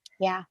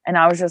 Yeah. And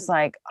I was just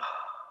like, oh,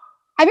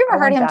 have you ever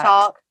heard him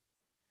talk?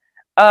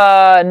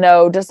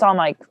 No, just on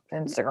like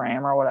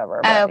Instagram or whatever.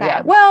 But, okay.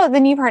 Yeah. Well,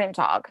 then you've heard him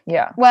talk.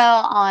 Yeah.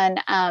 Well,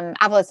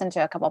 I've listened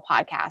to a couple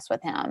podcasts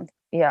with him.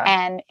 Yeah.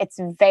 And he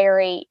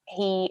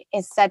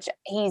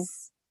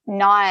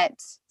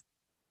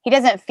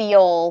doesn't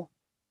feel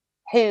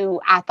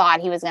who I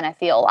thought he was going to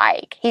feel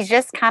like. He's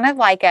just kind of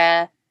like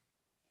kind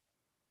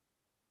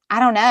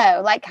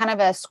of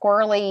a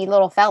squirrely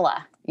little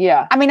fella.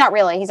 Yeah. I mean, not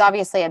really. He's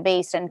obviously a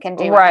beast and can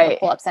do 100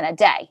 pull-ups in a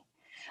day.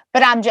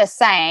 But I'm just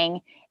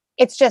saying,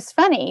 it's just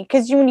funny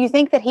because when you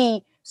think that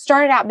he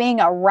started out being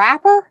a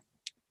rapper.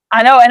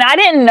 I know. And I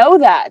didn't know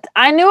that.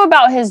 I knew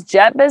about his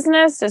jet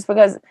business just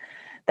because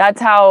that's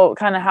how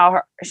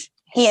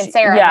he and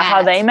Sarah met.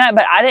 How they met.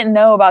 But I didn't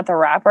know about the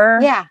rapper.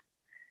 Yeah.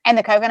 And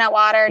the coconut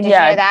water. Did you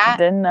know that?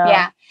 Didn't know.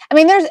 Yeah. I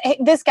mean,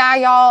 this guy,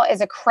 y'all, is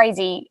a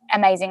crazy,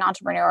 amazing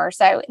entrepreneur.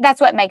 So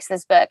that's what makes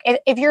this book.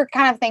 If you're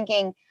kind of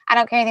thinking, I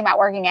don't care anything about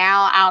working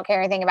out, I don't care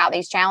anything about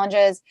these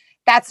challenges,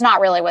 that's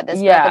not really what this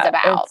book is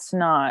about. It's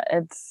not.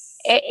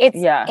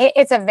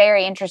 It's a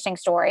very interesting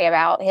story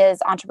about his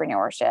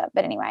entrepreneurship.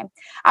 But anyway,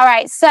 all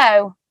right.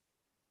 So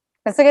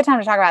it's a good time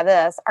to talk about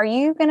this. Are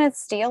you going to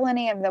steal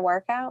any of the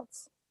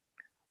workouts?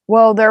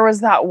 Well, there was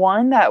that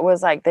one that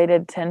was like they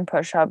did 10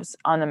 push-ups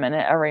on the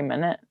minute every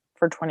minute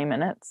for 20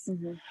 minutes.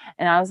 Mm-hmm.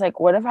 And I was like,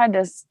 what if I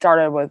just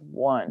started with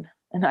 1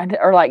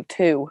 or like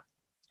 2?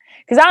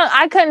 Because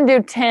I couldn't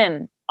do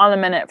 10 on the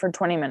minute for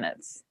 20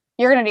 minutes.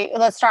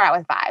 Let's start out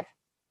with 5.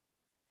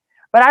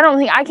 But I don't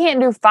think I can't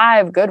do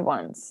 5 good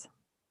ones.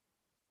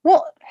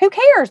 Well, who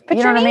cares? Put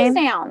your knees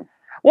down.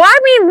 Well, I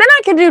mean, then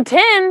I could do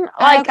 10.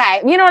 Like,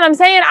 okay. You know what I'm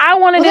saying? I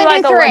want to do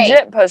like a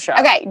legit push-up.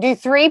 Okay, do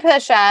 3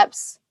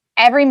 push-ups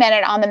every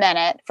minute on the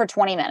minute for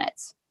 20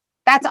 minutes.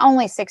 That's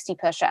only 60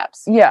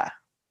 push-ups. Yeah.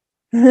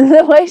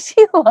 The way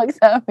she looks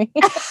at me.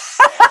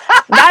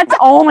 That's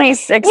only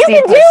 60 you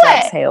can push-ups,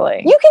 do it.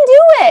 Haley. You can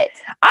do it.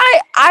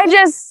 I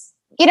just...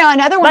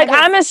 another one... Like,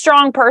 I'm a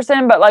strong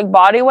person, but like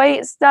body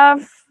weight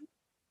stuff...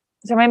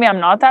 So maybe I'm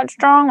not that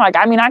strong. Like,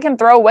 I mean, I can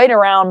throw weight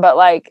around, but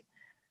like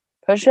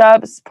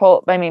push-ups,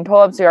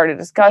 pull-ups, we already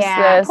discussed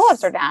this.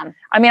 Pull-ups are done.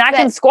 I mean, I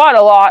can squat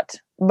a lot,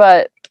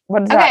 but what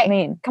does that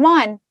mean? Come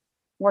on.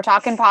 We're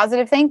talking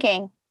positive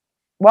thinking.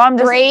 Well, I'm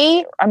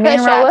 3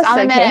 push-ups on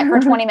the minute for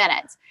 20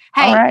 minutes.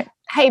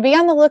 Hey, be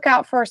on the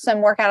lookout for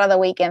some workout of the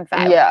week info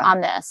on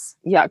this.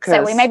 Yeah.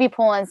 So we may be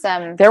pulling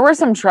some. There were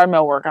some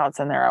treadmill workouts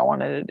in there I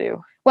wanted to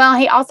do. Well,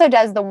 he also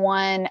does the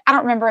one, I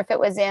don't remember if it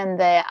was in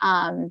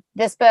the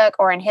this book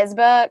or in his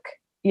book.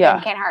 Yeah.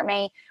 Can't Hurt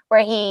Me, where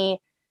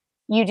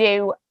you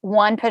do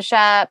 1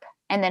 push-up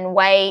and then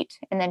wait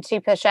and then 2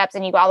 push-ups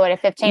and you go all the way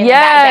to 15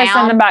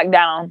 and then back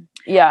down.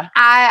 Yeah.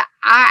 I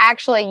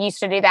actually used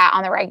to do that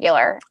on the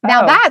regular.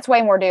 Now Oh. that's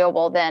way more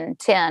doable than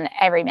 10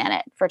 every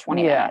minute for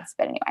 20 Yeah. minutes.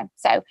 But anyway,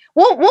 so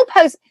we'll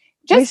post.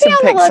 We Just be should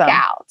on pick the some.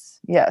 lookout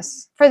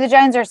Yes. for the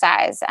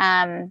Jonesercise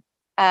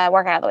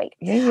workout of the week.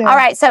 Yeah. All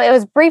right. So it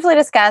was briefly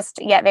discussed,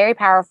 yet very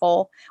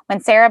powerful, when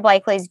Sarah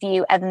Blakely's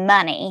view of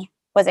money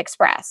was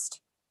expressed.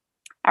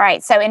 All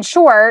right. So in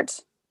short,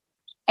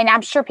 and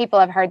I'm sure people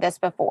have heard this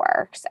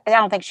before. I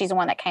don't think she's the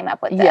one that came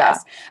up with this. Yeah.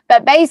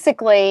 But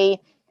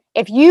basically,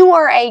 if you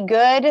are a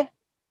good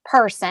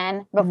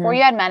person before Mhm.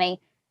 you had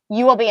money,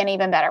 you will be an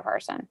even better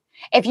person.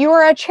 If you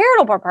are a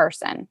charitable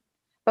person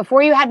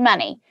before you had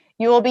money,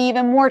 you will be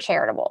even more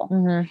charitable.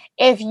 Mhm.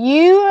 If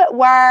you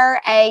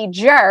were a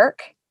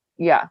jerk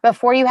Yeah.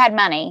 before you had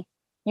money,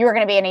 you were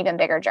going to be an even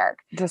bigger jerk.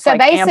 Just So like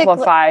basically-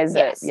 amplifies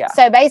Yes. it. Yeah.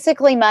 So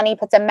basically, money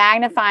puts a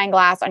magnifying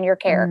glass on your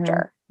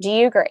character. Do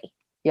you agree?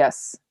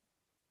 Yes.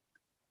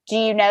 Do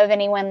you know of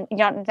anyone? You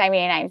don't name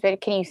any names, but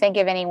can you think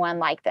of anyone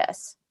like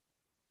this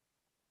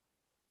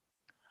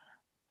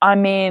I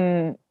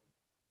mean,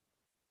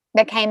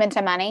 that came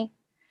into money?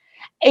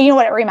 And you know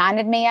what it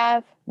reminded me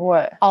of?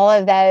 what? All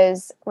of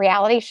those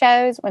reality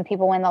shows when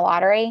people win the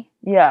lottery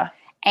Yeah.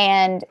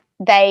 and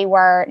they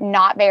were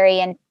not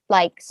very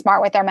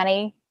smart with their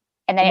money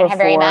and they didn't have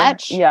very Before.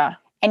 much. Yeah.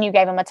 And you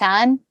gave them a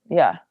ton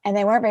Yeah. and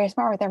they weren't very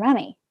smart with their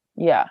money.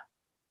 Yeah.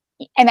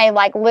 And they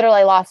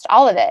literally lost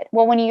all of it.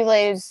 Well, when you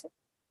lose,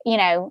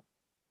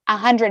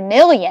 100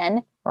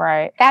 million,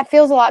 Right. that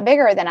feels a lot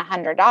bigger than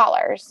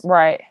 $100.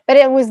 Right. But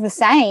it was the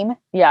same.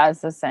 Yeah.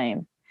 It's the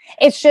same.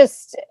 It's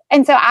just,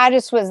 and so I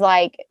just was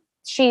like,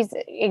 she's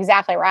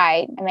exactly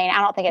right. I mean,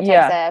 I don't think it takes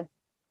a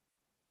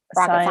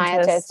rocket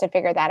scientist to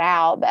figure that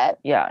out, but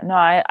yeah, no,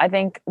 I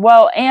think,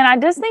 well, and I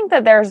just think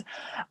that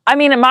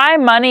my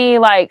money,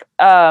 not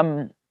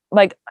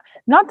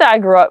that I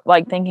grew up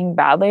thinking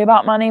badly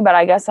about money, but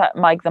I guess the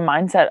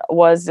mindset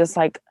was just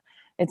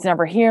it's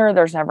never here,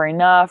 there's never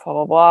enough, blah,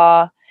 blah,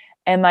 blah.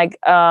 And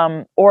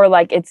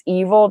it's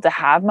evil to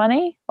have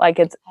money.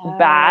 It's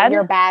bad.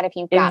 You're bad if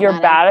you've got If you're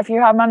money. bad if you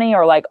have money,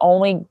 or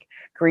only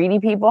greedy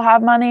people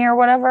have money or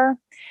whatever.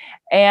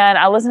 And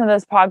I listened to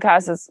this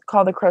podcast. It's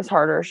called The Chris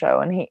Harder Show.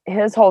 And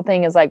his whole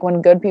thing is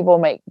when good people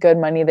make good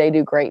money, they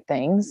do great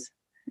things.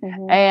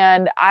 Mhm.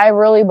 And I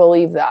really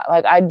believe that.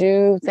 I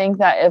do think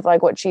that if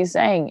what she's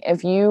saying,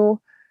 if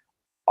you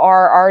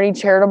are already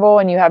charitable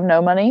and you have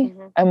no money,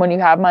 Mhm. and when you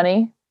have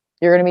money,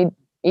 you're going to be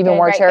even Doing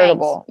more great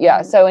charitable. things. Yeah.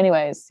 Mhm. So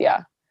anyways,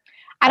 yeah.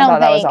 I thought don't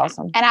that was think,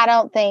 awesome. and I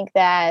don't think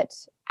that,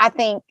 I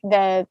think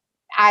that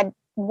I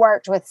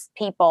worked with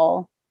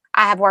people,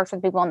 I have worked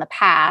with people in the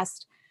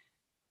past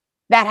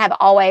that have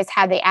always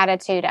had the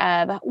attitude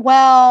of,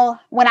 well,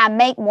 when I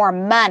make more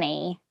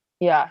money,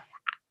 Yeah.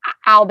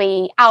 I'll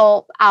be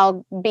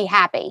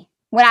happy.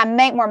 When I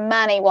make more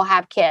money, we'll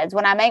have kids.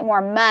 When I make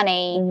more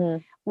money,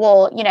 Mhm.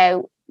 we'll,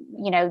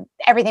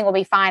 everything will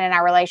be fine in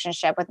our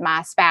relationship with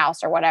my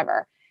spouse or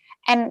whatever.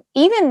 And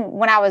even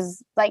when I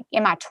was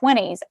in my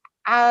 20s,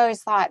 I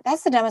always thought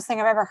that's the dumbest thing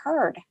I've ever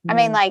heard. I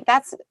mean,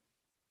 that's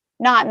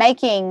not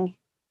making,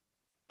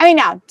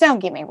 no, don't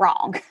get me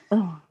wrong.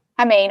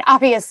 I mean,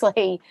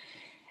 obviously,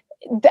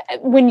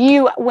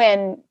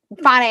 when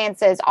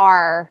finances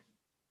are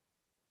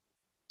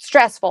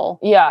stressful,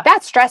 Yeah.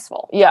 that's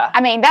stressful. Yeah.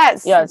 I mean,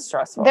 it's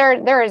stressful.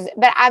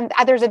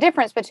 there's a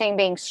difference between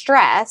being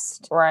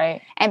stressed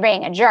Right. and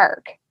being a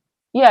jerk.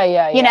 Yeah.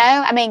 Yeah. You know,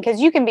 I mean, because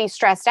you can be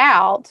stressed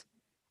out,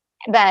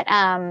 but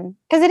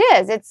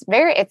because it's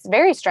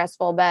very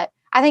stressful. But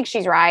I think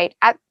she's right.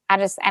 I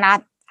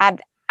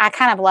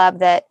kind of love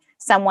that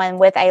someone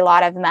with a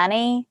lot of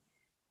money,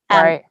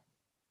 Right.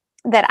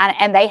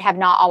 and they have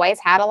not always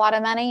had a lot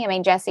of money. I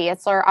mean, Jesse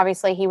Itzler,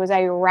 obviously he was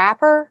a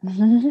rapper.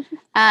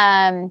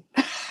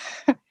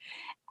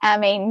 I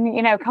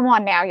mean, come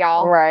on now,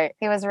 y'all. Right.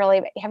 He was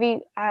really,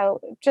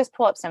 just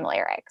pull up some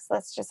lyrics.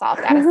 That's just all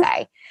I've got to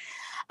say.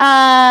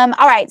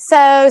 All right.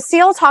 So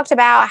Seal talked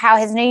about how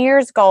his New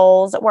Year's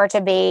goals were to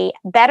be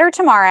better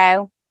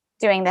tomorrow,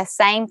 doing the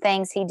same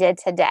things he did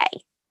today.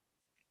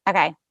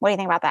 Okay. What do you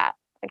think about that?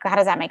 How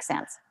does that make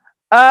sense?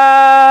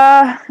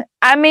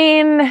 I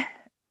mean,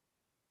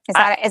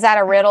 is that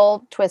a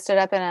riddle twisted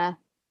up in a?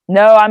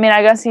 No, I mean,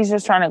 I guess he's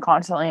just trying to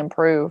constantly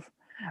improve.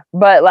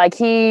 But I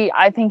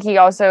think he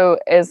also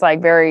is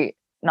very,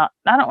 I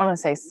don't want to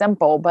say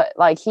simple, but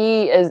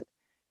he is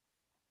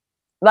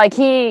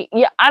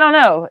yeah, I don't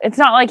know. It's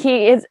not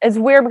it's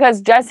weird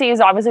because Jesse is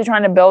obviously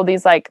trying to build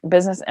these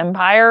business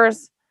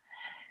empires.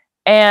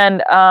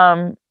 And,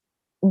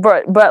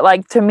 but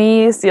to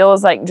me, Seal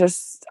is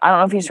just, I don't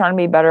know if he's trying to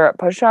be better at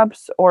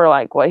push-ups or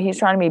what he's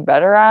trying to be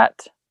better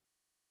at.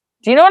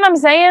 Do you know what I'm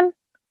saying?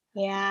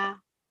 Yeah.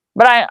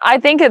 But I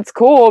think it's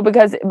cool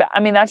because, I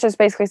mean, that's just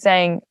basically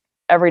saying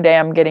every day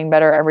I'm getting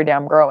better, every day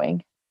I'm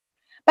growing.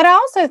 But I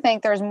also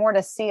think there's more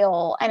to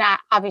Seal, and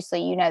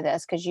obviously you know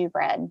this because you've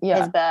read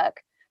his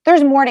book.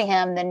 There's more to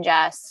him than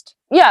just...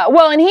 Yeah,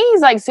 well, and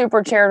he's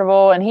super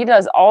charitable, and he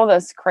does all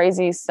this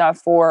crazy stuff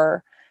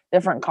for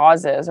different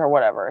causes or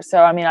whatever.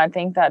 So, I mean, I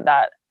think that...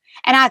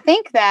 And I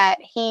think that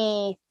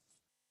he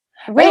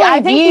really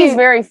I think he's view-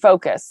 very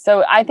focused.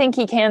 So I think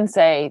he can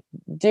say,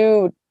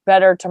 do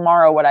better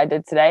tomorrow what I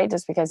did today,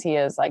 just because he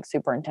is like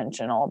super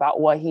intentional about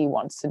what he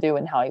wants to do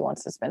and how he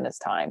wants to spend his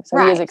time. So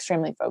he is Right.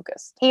 extremely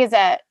focused. he is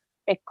a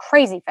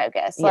crazy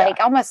focus, Yeah. like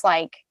almost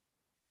like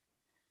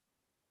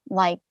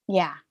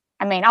yeah.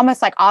 I mean,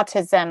 almost like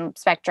autism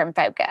spectrum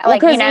focus. Well, Like,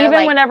 because you know, even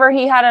like, whenever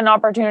he had an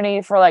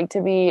opportunity for like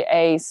to be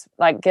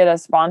get a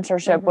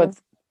sponsorship Mhm.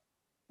 with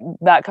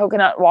that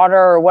coconut water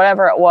or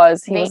whatever it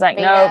was, he was like,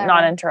 no, Vita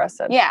not or-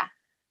 interested. yeah,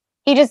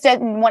 he just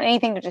didn't want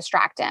anything to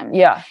distract him.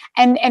 Yeah.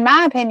 And in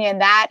my opinion,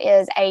 that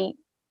is a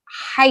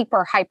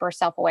hyper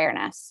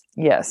self-awareness,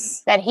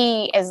 Yes. that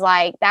he is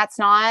like, that's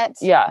not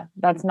Yeah.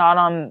 That's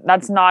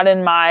not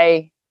in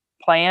my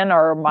plan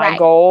or my Right.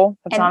 goal.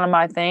 That's And- not in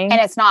my thing. and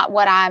it's not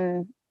what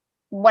I'm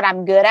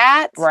good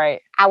at.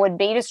 Right. I would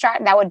be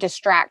distracted. That would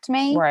distract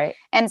me. Right.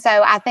 And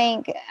so I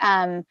think,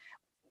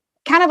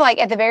 kind of like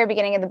at the very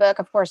beginning of the book,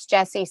 of course,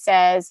 Jesse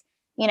says,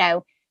 you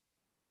know,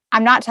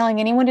 I'm not telling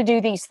anyone to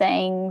do these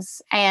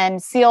things.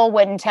 And Seal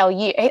wouldn't tell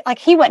you, like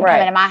he wouldn't come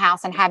Right. into my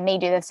house and have me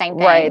do the same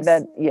things. Right.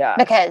 That, yeah.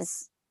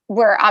 Because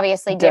we're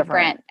obviously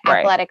different Right.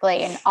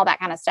 athletically and all that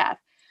kind of stuff.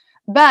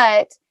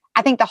 But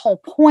I think the whole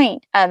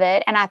point of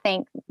it, and I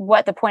think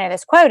what the point of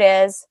this quote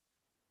is,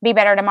 be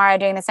better tomorrow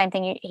doing the same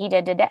thing you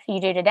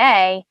do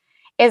today,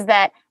 is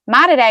that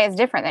my today is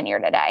different than your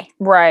today.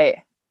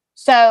 Right.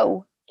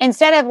 So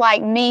instead of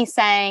like me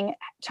saying,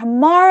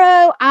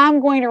 tomorrow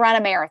I'm going to run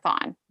a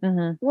marathon.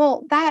 Mm-hmm.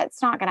 Well,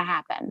 that's not going to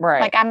happen.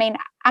 Right. Like, I mean,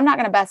 I'm not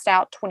going to bust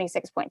out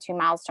 26.2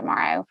 miles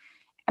tomorrow.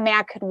 I mean,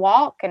 I could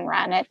walk and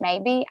run it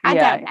maybe. I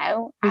Yeah, don't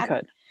know. You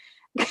could.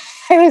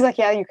 He was like,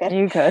 yeah, you could.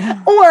 You could.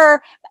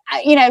 Or,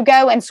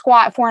 go and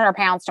squat 400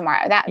 pounds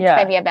tomorrow. That's Yeah.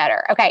 maybe a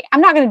better. Okay.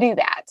 I'm not going to do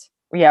that.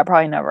 Yeah,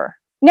 probably never.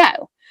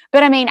 No.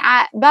 But I mean,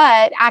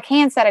 I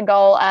can set a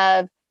goal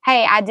of,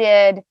 hey, I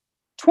did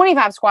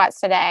 25 squats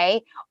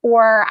today,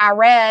 or I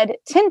read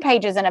 10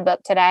 pages in a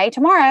book today.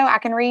 Tomorrow I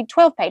can read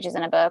 12 pages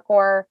in a book,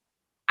 or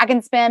I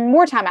can spend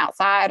more time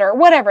outside, or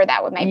whatever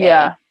that would maybe.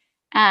 Yeah.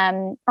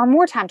 Or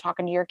more time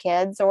talking to your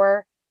kids,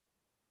 or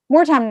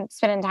more time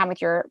spending time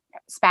with your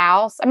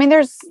spouse. I mean,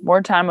 there's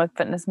More time with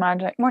Fitness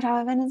Magic. more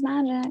time with Fitness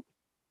Magic,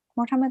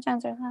 more time with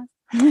Jones.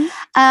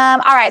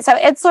 All right. So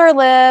Itzler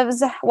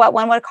lives what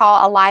one would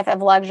call a life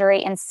of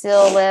luxury, and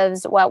Seal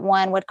lives what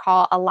one would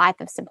call a life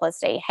of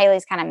simplicity.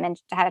 Haley's kind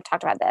of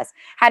talked about this.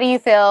 How do you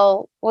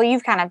feel? Well,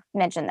 you've kind of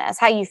mentioned this.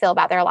 How you feel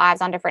about their lives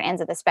on different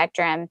ends of the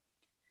spectrum?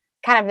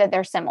 Kind of that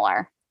they're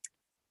similar,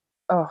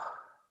 Oh.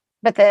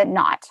 but they're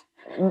not.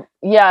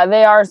 Yeah,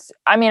 they are.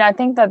 I mean, I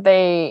think that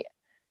they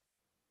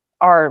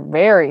are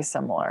very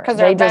similar. 'Cause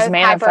they're They just both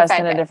manifest in a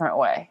hyper-focused. different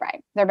way.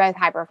 Right. They're both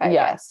hyper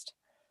focused.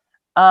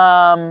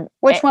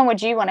 Which one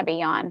would you want to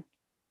be on?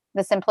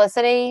 The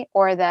simplicity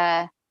or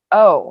the?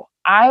 Oh,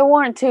 I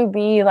want to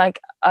be like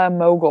a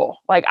mogul.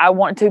 Like I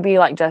want to be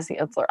like Jesse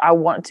Itzler. I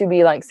want to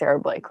be like Sarah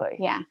Blakely.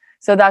 Yeah.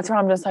 So that's where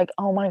I'm just like,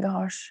 oh my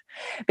gosh.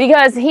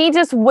 Because he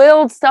just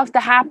willed stuff to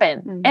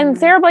happen. And Mhm.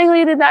 Sarah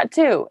Blakely did that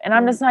too. And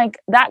I'm Mhm. just like,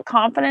 that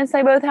confidence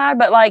they both had.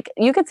 But like,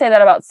 you could say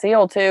that about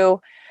Seal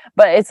too.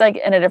 But it's like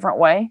in a different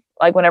way.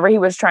 Like whenever he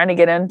was trying to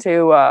get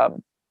into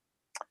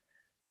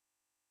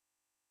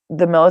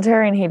the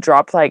military and he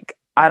dropped like,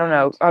 I don't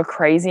know, a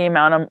crazy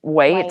amount of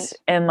weight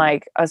in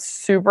like a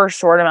super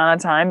short amount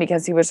of time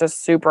because he was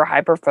just super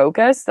hyper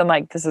focused and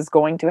like, this is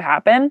going to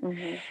happen.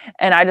 Mhm.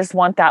 And I just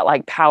want that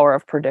like power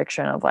of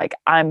prediction of like,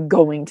 I'm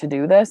going to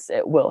do this.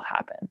 It will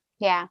happen.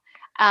 Yeah.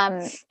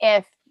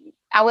 If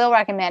I will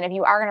recommend, if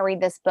you are going to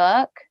read this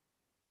book,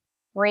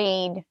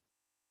 read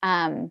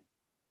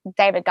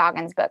David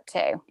Goggins' book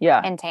too,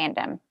 Yeah. in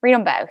tandem. Read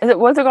them both.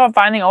 What's it called?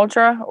 Finding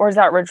Ultra? Or is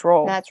that Rich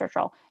Roll? No, that's Rich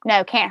Roll.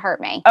 No, Can't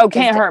Hurt Me. Oh,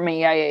 Can't Hurt Me.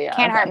 Yeah.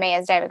 Can't Okay. Hurt Me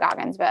is David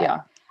Goggins' book.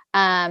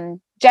 Yeah.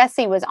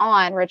 Jesse was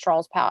on Rich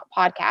Roll's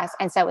podcast,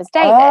 and so was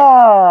David.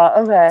 Oh,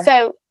 okay.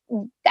 So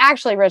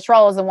actually, Rich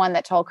Roll is the one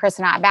that told Chris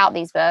and I about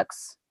these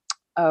books.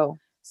 Oh,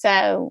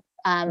 So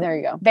there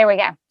you go. there we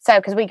go. So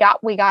because we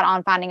got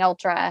on Finding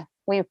Ultra,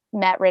 we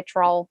met Rich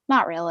Roll.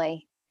 Not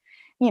really,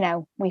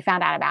 we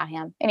found out about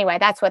him. Anyway,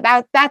 that's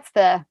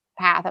the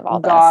path of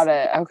all this. Got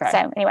it. Okay.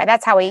 So anyway,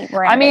 that's how we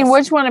were. I mean, introduced.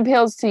 which one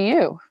appeals to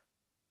you?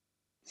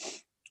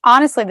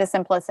 Honestly, the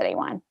simplicity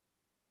one.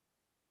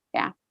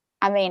 Yeah.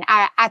 I mean,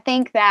 I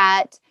think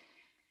that,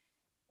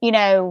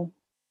 it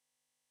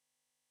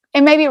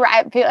maybe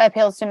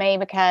appeals to me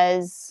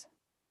because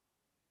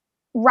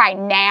right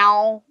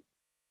now,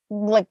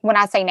 like when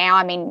I say now,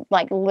 I mean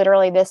like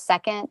literally this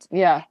second,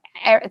 Yeah.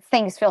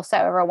 things feel so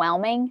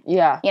overwhelming,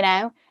 Yeah.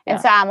 And Yeah.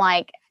 so I'm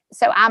like,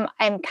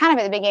 I'm kind of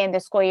at the beginning of the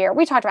school year.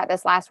 We talked about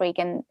this last week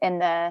in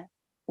the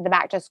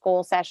back to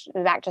school session,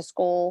 the back to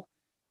school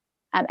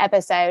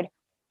episode.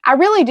 I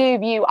really do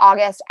view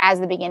August as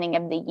the beginning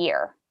of the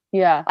year.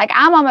 Yeah. Like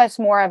I'm almost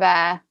more of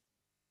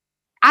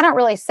I don't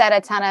really set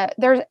a ton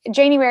of,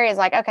 January is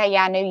like, okay,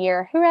 yeah, new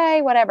year,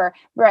 hooray, whatever.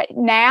 But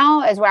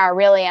now is where I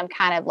really am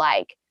kind of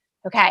like,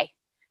 okay,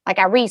 like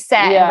I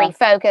reset Yeah. and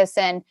refocus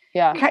and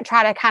Yeah.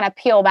 try to kind of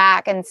peel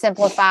back and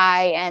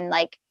simplify and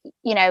like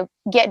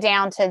get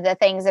down to the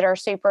things that are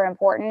super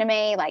important to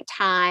me, like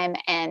time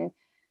and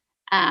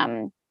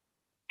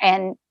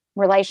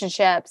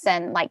relationships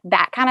and like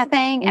that kind of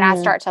thing. And I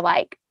start to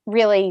like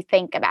really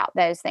think about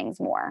those things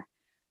more.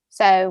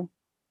 So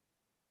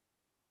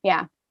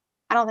yeah,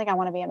 I don't think I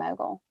want to be a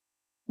mogul,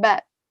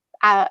 but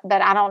I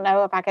don't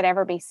know if I could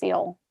ever be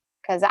Seal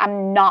because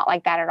I'm not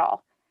like that at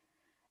all.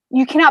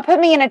 You cannot put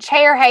me in a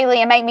chair, Haley,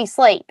 and make me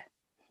sleep.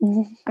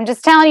 I'm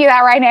just telling you that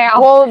right now.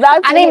 Well,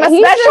 I need a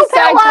special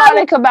pillow.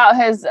 Psychotic about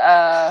his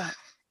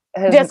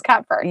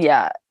discomfort.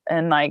 Yeah,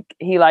 and like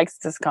he likes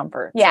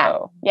discomfort. Yeah,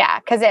 so. yeah,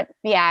 because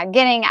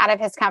getting out of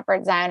his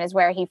comfort zone is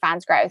where he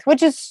finds growth,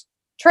 which is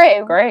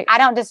true. Great. I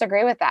don't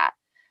disagree with that,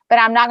 but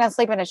I'm not going to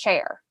sleep in a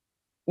chair.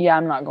 Yeah,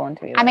 I'm not going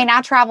to either. I mean,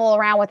 I travel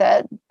around with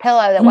a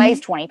pillow that weighs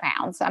 20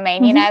 pounds. I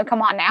mean,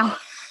 come on now.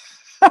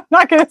 I'm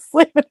not going to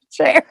sleep in a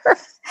chair.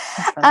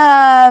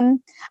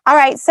 All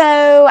right.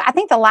 So I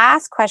think the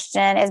last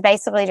question is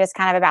basically just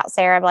kind of about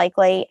Sara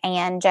Blakely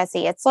and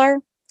Jesse Itzler.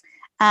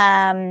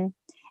 And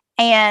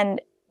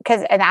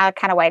I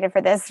kind of waited for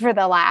this for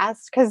the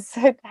last because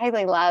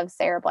Haley loves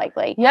Sara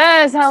Blakely.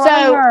 Yes, I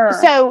love her.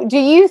 So do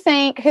you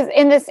think, because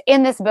in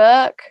this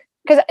book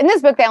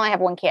they only have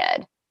one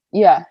kid.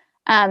 Yeah.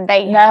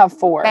 They have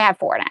 4. They have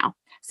 4 now.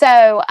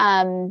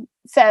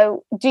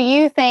 So do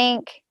you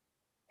think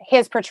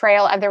his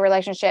portrayal of the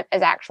relationship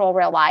is actual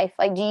real life?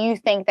 Like, do you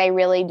think they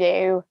really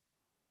do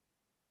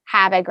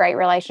have a great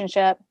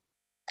relationship?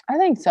 I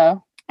think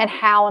so. And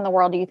how in the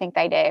world do you think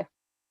they do?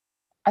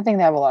 I think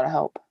they have a lot of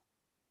help.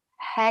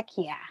 Heck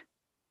yeah.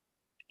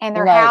 And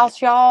their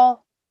house,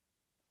 y'all.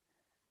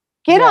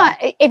 Get on.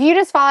 If you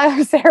just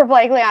follow Sara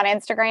Blakely on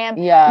Instagram,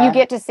 you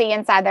get to see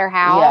inside their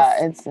house.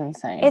 Yeah, it's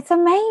insane. It's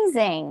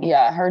amazing.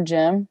 Yeah, her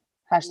gym.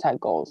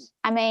 #goals.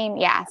 I mean,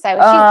 yeah. So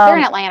they're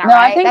in Atlanta,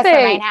 right? I think that's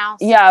their main house.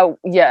 Yeah.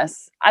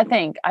 Yes. I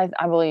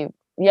believe.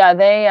 Yeah.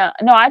 They.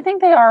 I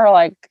think they are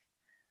like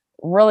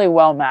really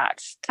well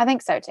matched. I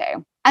think so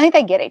too. I think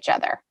they get each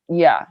other.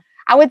 Yeah.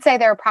 I would say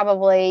they're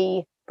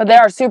probably. But they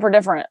are super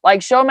different.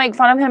 Like she'll make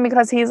fun of him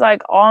because he's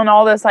like on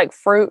all this like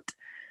fruit,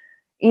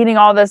 eating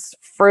all this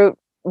fruit,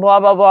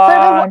 blah blah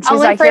blah. And she's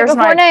like, "Here's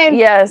my noon.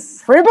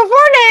 Yes, fruit before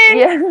noon."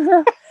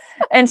 Yeah.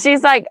 And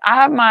she's like, I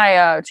have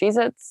my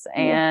Cheez-Its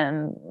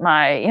and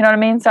my, you know what I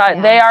mean? So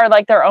they are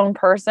like their own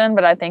person,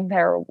 but I think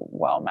they're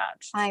well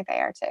matched. I think they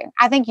are too.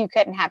 I think you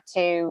couldn't have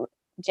 2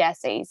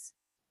 Jessies.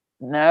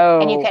 No.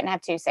 And you couldn't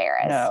have 2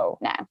 Sarahs. No.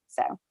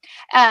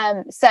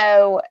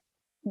 So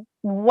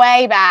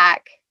way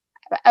back,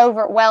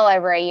 well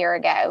over a year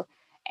ago,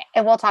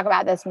 and we'll talk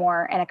about this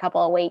more in a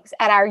couple of weeks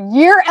at our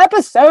year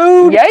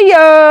episode.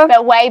 Yeah.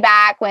 But way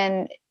back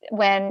when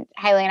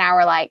Haley and I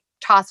were like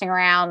tossing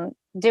around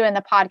doing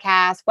the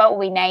podcast, what would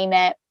we name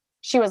it?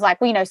 She was like,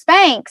 well,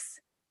 Spanx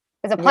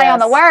is a play on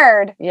the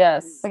word.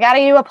 Yes. We got to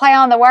do a play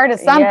on the word of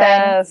something.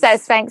 Yes. So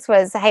Spanx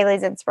was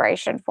Haley's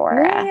inspiration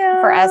for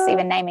us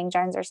even naming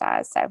Jones or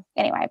Size. So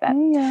anyway, but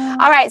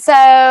all right.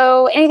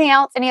 So anything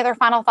else? Any other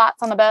final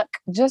thoughts on the book?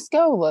 Just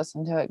go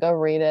listen to it. Go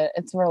read it.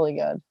 It's really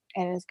good.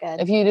 It is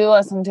good. If you do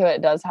listen to it,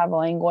 it does have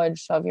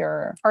language of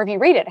your... Or if you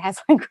read it, it has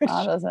language.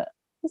 How does it?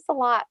 It's a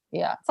lot.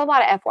 Yeah. It's a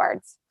lot of F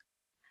words.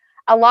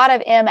 A lot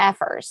of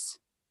MFers.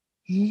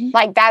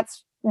 Like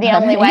that's the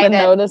only way that...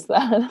 notice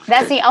that.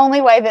 That's the only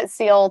way that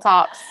Seal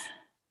talks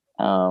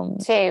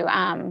to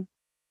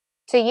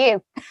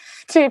you,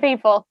 to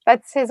people.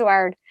 That's his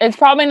word. It's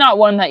probably not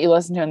one that you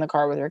listen to in the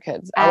car with your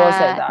kids. I will say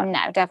that.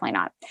 No, definitely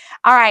not.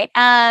 All right.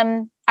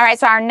 All right.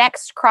 So our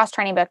next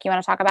cross-training book, you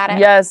want to talk about it?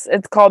 Yes.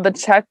 It's called The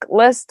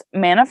Checklist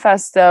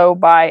Manifesto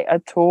by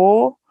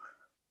Atul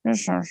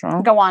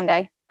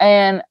Gawande.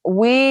 And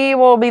we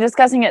will be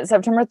discussing it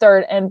September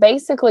 3rd. And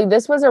basically,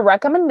 this was a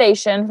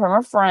recommendation from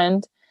a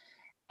friend.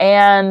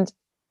 And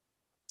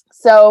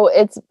so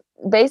it's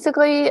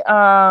basically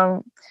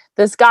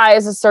this guy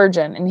is a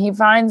surgeon and he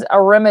finds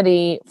a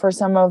remedy for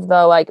some of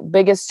the like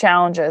biggest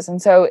challenges. And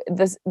so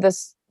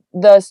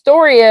the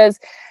story is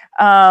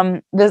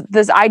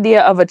this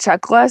idea of a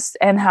checklist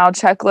and how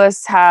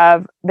checklists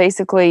have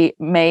basically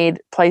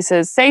made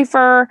places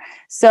safer.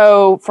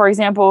 So, for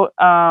example,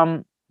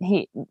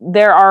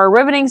 there are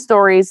riveting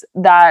stories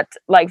that,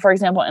 like, for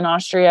example, in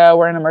Austria,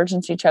 where an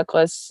emergency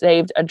checklist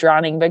saved a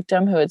drowning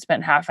victim who had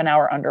spent half an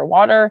hour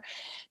underwater,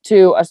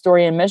 to a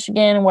story in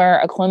Michigan where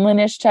a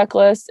cleanliness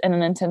checklist in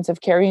an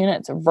intensive care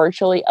unit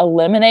virtually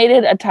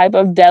eliminated a type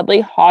of deadly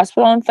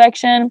hospital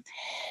infection.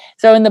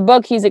 So in the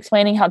book, he's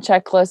explaining how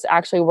checklists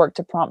actually work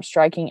to prompt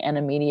striking and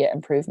immediate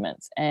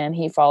improvements. And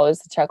he follows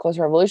the checklist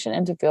revolution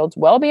into fields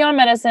well beyond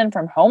medicine,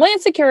 from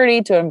homeland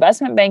security to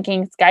investment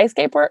banking,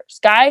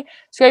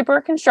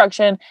 skyscraper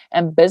construction,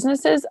 and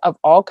businesses of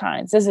all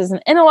kinds. This is an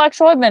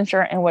intellectual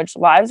adventure in which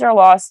lives are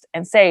lost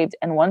and saved,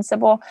 and one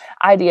simple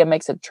idea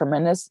makes a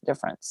tremendous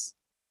difference.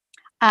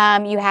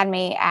 You had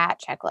me at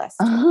checklist.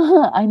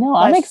 I know.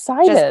 I'm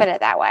excited. Just put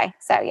it that way.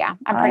 So yeah,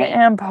 I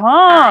am pumped.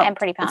 I'm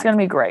pretty pumped. It's going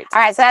to be great. All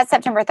right. So that's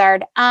September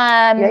 3rd.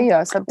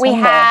 September. We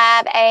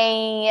have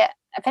a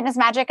Fitness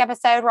Magic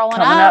episode rolling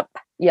coming up.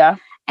 Yeah.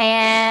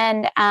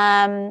 And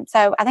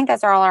so I think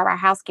those are all of our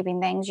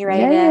housekeeping things. You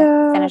ready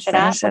to finish it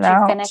up? What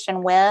you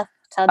finishing with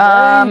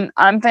today?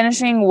 I'm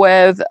finishing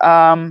with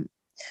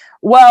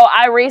well,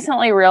 I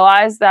recently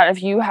realized that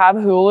if you have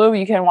Hulu,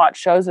 you can watch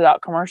shows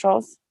without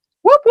commercials.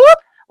 Whoop whoop.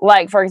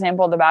 Like, for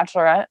example, The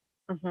Bachelorette.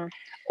 Mm-hmm.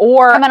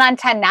 Or coming on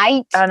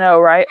tonight. I know,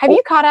 right? Have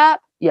you caught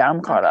up? Yeah,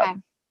 I'm caught up.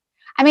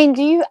 I mean,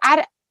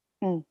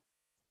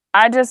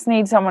 I just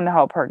need someone to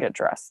help her get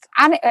dressed.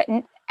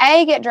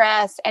 A, get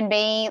dressed, and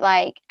B,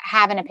 like,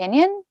 have an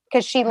opinion,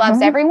 because she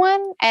loves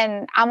everyone.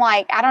 And I'm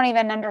like, I don't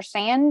even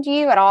understand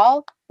you at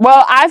all.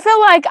 Well, I feel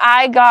like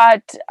I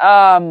got,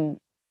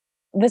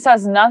 this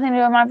has nothing to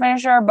do with my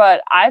finisher,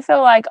 but I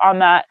feel like on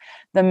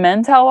the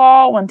men tell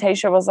all, when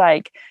Tayshia was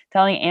like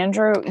telling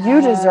Andrew,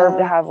 you deserve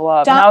to have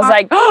love. And I was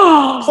like,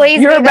 oh, please,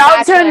 you're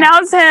about to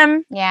announce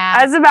him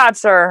as a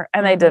bachelor.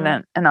 And they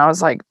didn't. And I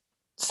was like,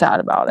 sad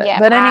about it. Yeah,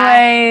 but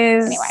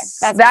anyways,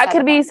 that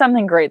could be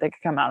something great that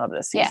could come out of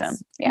this season.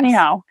 Yes.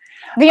 Anyhow.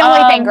 The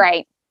only thing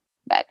great.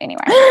 But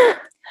anyway.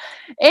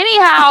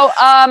 Anyhow,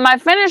 my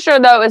finisher,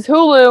 though, is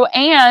Hulu.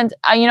 And,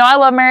 I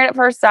love Married at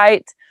First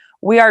Sight.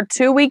 We are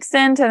 2 weeks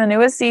into the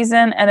newest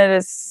season, and it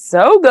is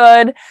so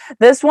good.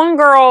 This one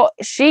girl,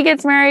 she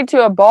gets married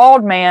to a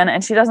bald man,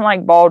 and she doesn't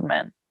like bald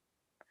men.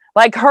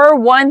 Like, her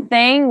one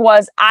thing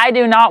was, I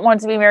do not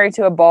want to be married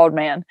to a bald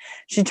man.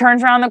 She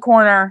turns around the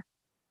corner.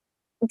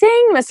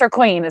 Ding, Mr.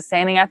 Queen is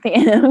standing at the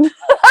end.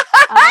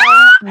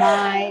 Oh,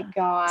 my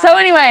God. So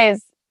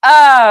anyways,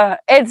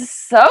 it's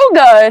so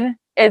good.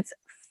 It's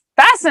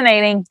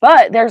fascinating,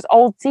 but there's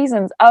old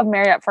seasons of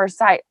Married at First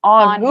Sight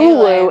on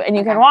Hulu, and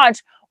you can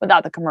watch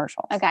without the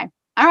commercials. Okay.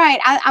 All right.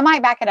 I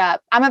might back it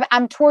up.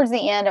 I'm towards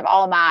the end of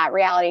all of my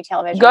reality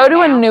television. Go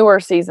to a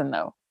newer season,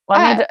 though.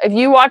 If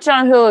you watch it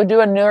on Hulu, do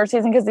a newer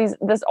season, because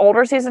this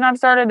older season I've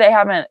started,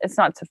 it's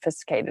not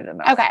sophisticated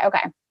enough. Okay.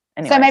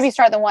 Anyways. So maybe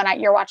start the one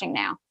you're watching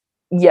now.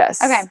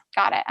 Yes. Okay.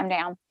 Got it. I'm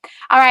down.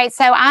 All right.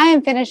 So I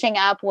am finishing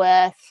up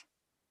with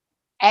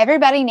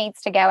everybody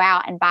needs to go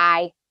out and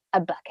buy a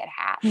bucket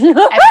hat.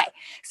 Okay.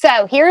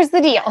 So here's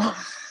the deal.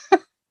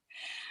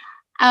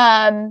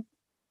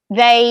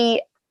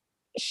 They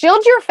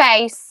shield your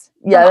face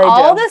from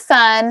all the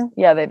sun.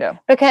 Yeah, they do.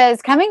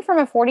 Because coming from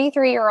a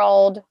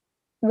 43-year-old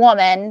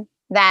woman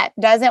that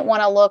doesn't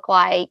want to look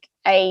like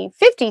a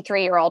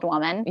 53-year-old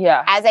woman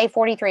as a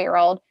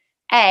 43-year-old,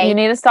 you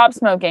need to stop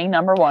smoking,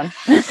 number one.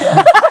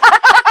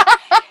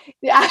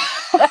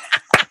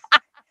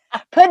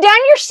 Put down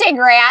your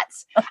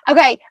cigarettes.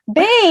 Okay.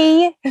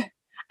 B,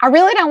 I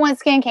really don't want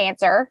skin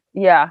cancer.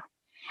 Yeah.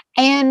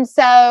 And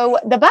so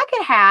the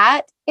bucket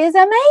hat is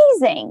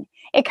amazing.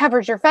 It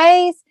covers your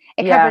face.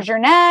 It covers your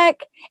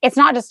neck. It's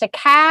not just a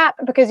cap,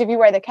 because if you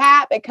wear the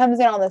cap, it comes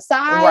in on the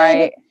side.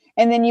 Right.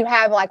 And then you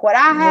have like what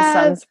I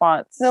have. The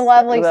sunspots. The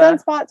lovely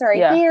sunspots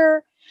right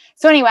here.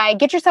 So anyway,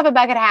 get yourself a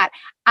bucket hat.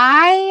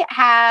 I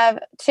have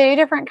two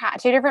different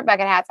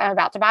bucket hats. I'm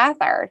about to buy a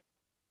third.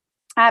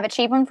 I have a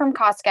cheap one from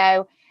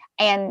Costco,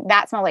 and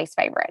that's my least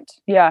favorite.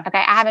 Yeah. Okay.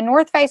 I have a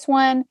North Face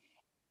one.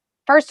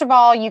 First of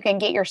all, you can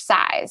get your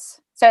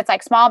size. So it's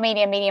like small,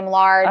 medium,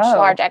 large,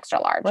 large,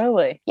 extra large.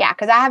 Really? Yeah,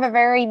 because I have a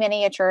very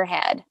miniature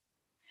head.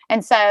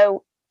 And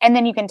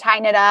then you can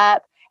tighten it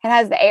up. It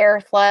has the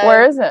airflow.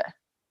 Where is it?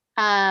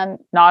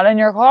 Not in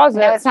your closet.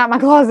 No, it's not my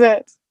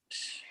closet.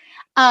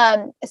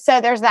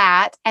 So there's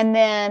that. And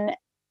then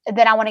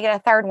I want to get a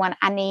third one.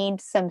 I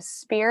need some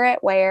Spirit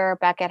wear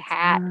bucket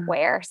hat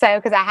wear. So,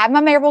 because I have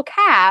my Maribel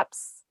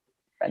caps.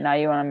 But now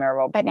you want a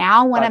Maribel. But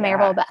now I want a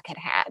Maribel bucket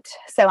hat.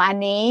 So I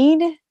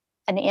need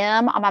an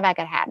M on my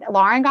bucket hat.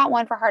 Lauren got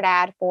one for her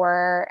dad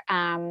for,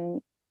 I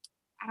don't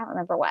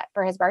remember what,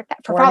 for his birthday,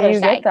 for Father's Day. Where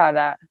do you get that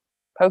at?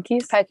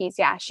 Pokies? Pokies,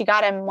 yeah. She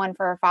got him one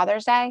for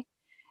Father's Day.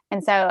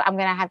 And so I'm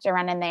going to have to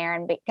run in there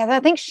because I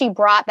think she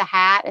brought the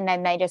hat and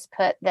then they just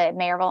put the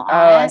Maribel on it.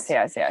 I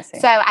see.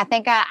 So I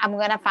think I'm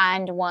going to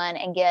find one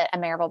and get a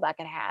Maribel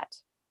bucket hat.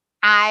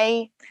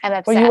 I am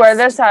obsessed. Will you wear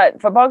this at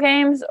football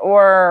games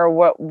or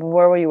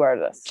where will you wear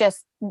this?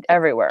 Just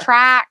everywhere.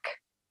 Track,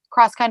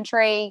 cross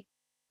country,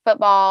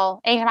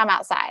 football, anytime I'm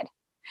outside.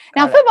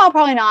 Now, football,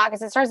 probably not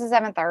because it starts at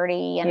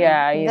 7:30 and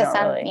the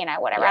sun, really,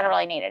 whatever. Yeah. I don't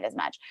really need it as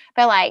much.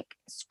 But like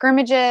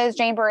scrimmages,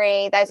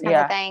 jamboree, those kinds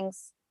of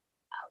things.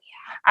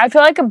 I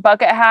feel like a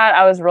bucket hat,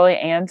 I was really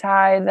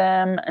anti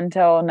them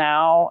until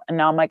now. And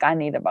now I'm like, I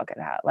need a bucket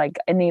hat. Like,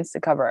 it needs to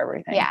cover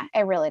everything. Yeah,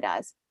 it really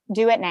does.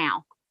 Do it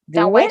now.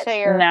 Don't wait till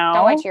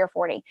you're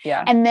 40.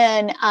 Yeah. And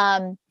then,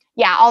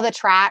 all the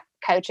track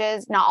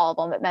coaches, not all of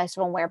them, but most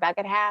of them wear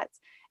bucket hats.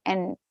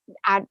 And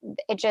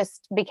it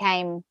just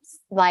became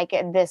like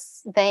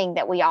this thing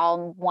that we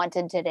all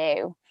wanted to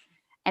do.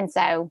 And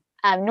so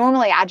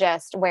normally I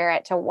just wear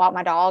it to walk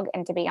my dog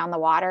and to be on the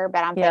water,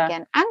 but I'm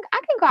thinking I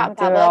can go out in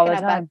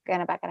public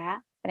in a bucket hat.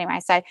 Anyway,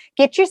 so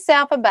get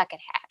yourself a bucket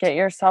hat. Get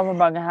yourself a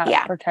bucket hat.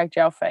 Yeah. Protect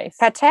your face.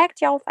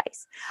 Protect your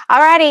face.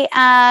 All righty.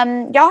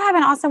 Y'all have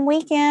an awesome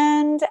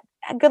weekend.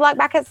 Good luck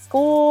back at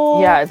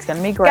school. Yeah, it's going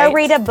to be great. Go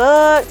read a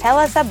book. Tell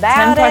us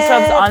about 10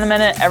 push-ups on a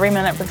minute, every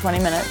minute for 20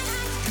 minutes.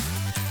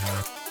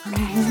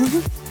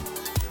 Okay.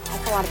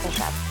 That's a lot of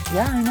push-ups.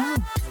 Yeah, I know.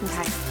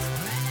 Okay.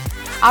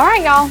 All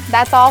right, y'all.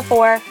 That's all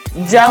for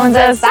Jones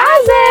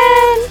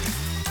Assassin.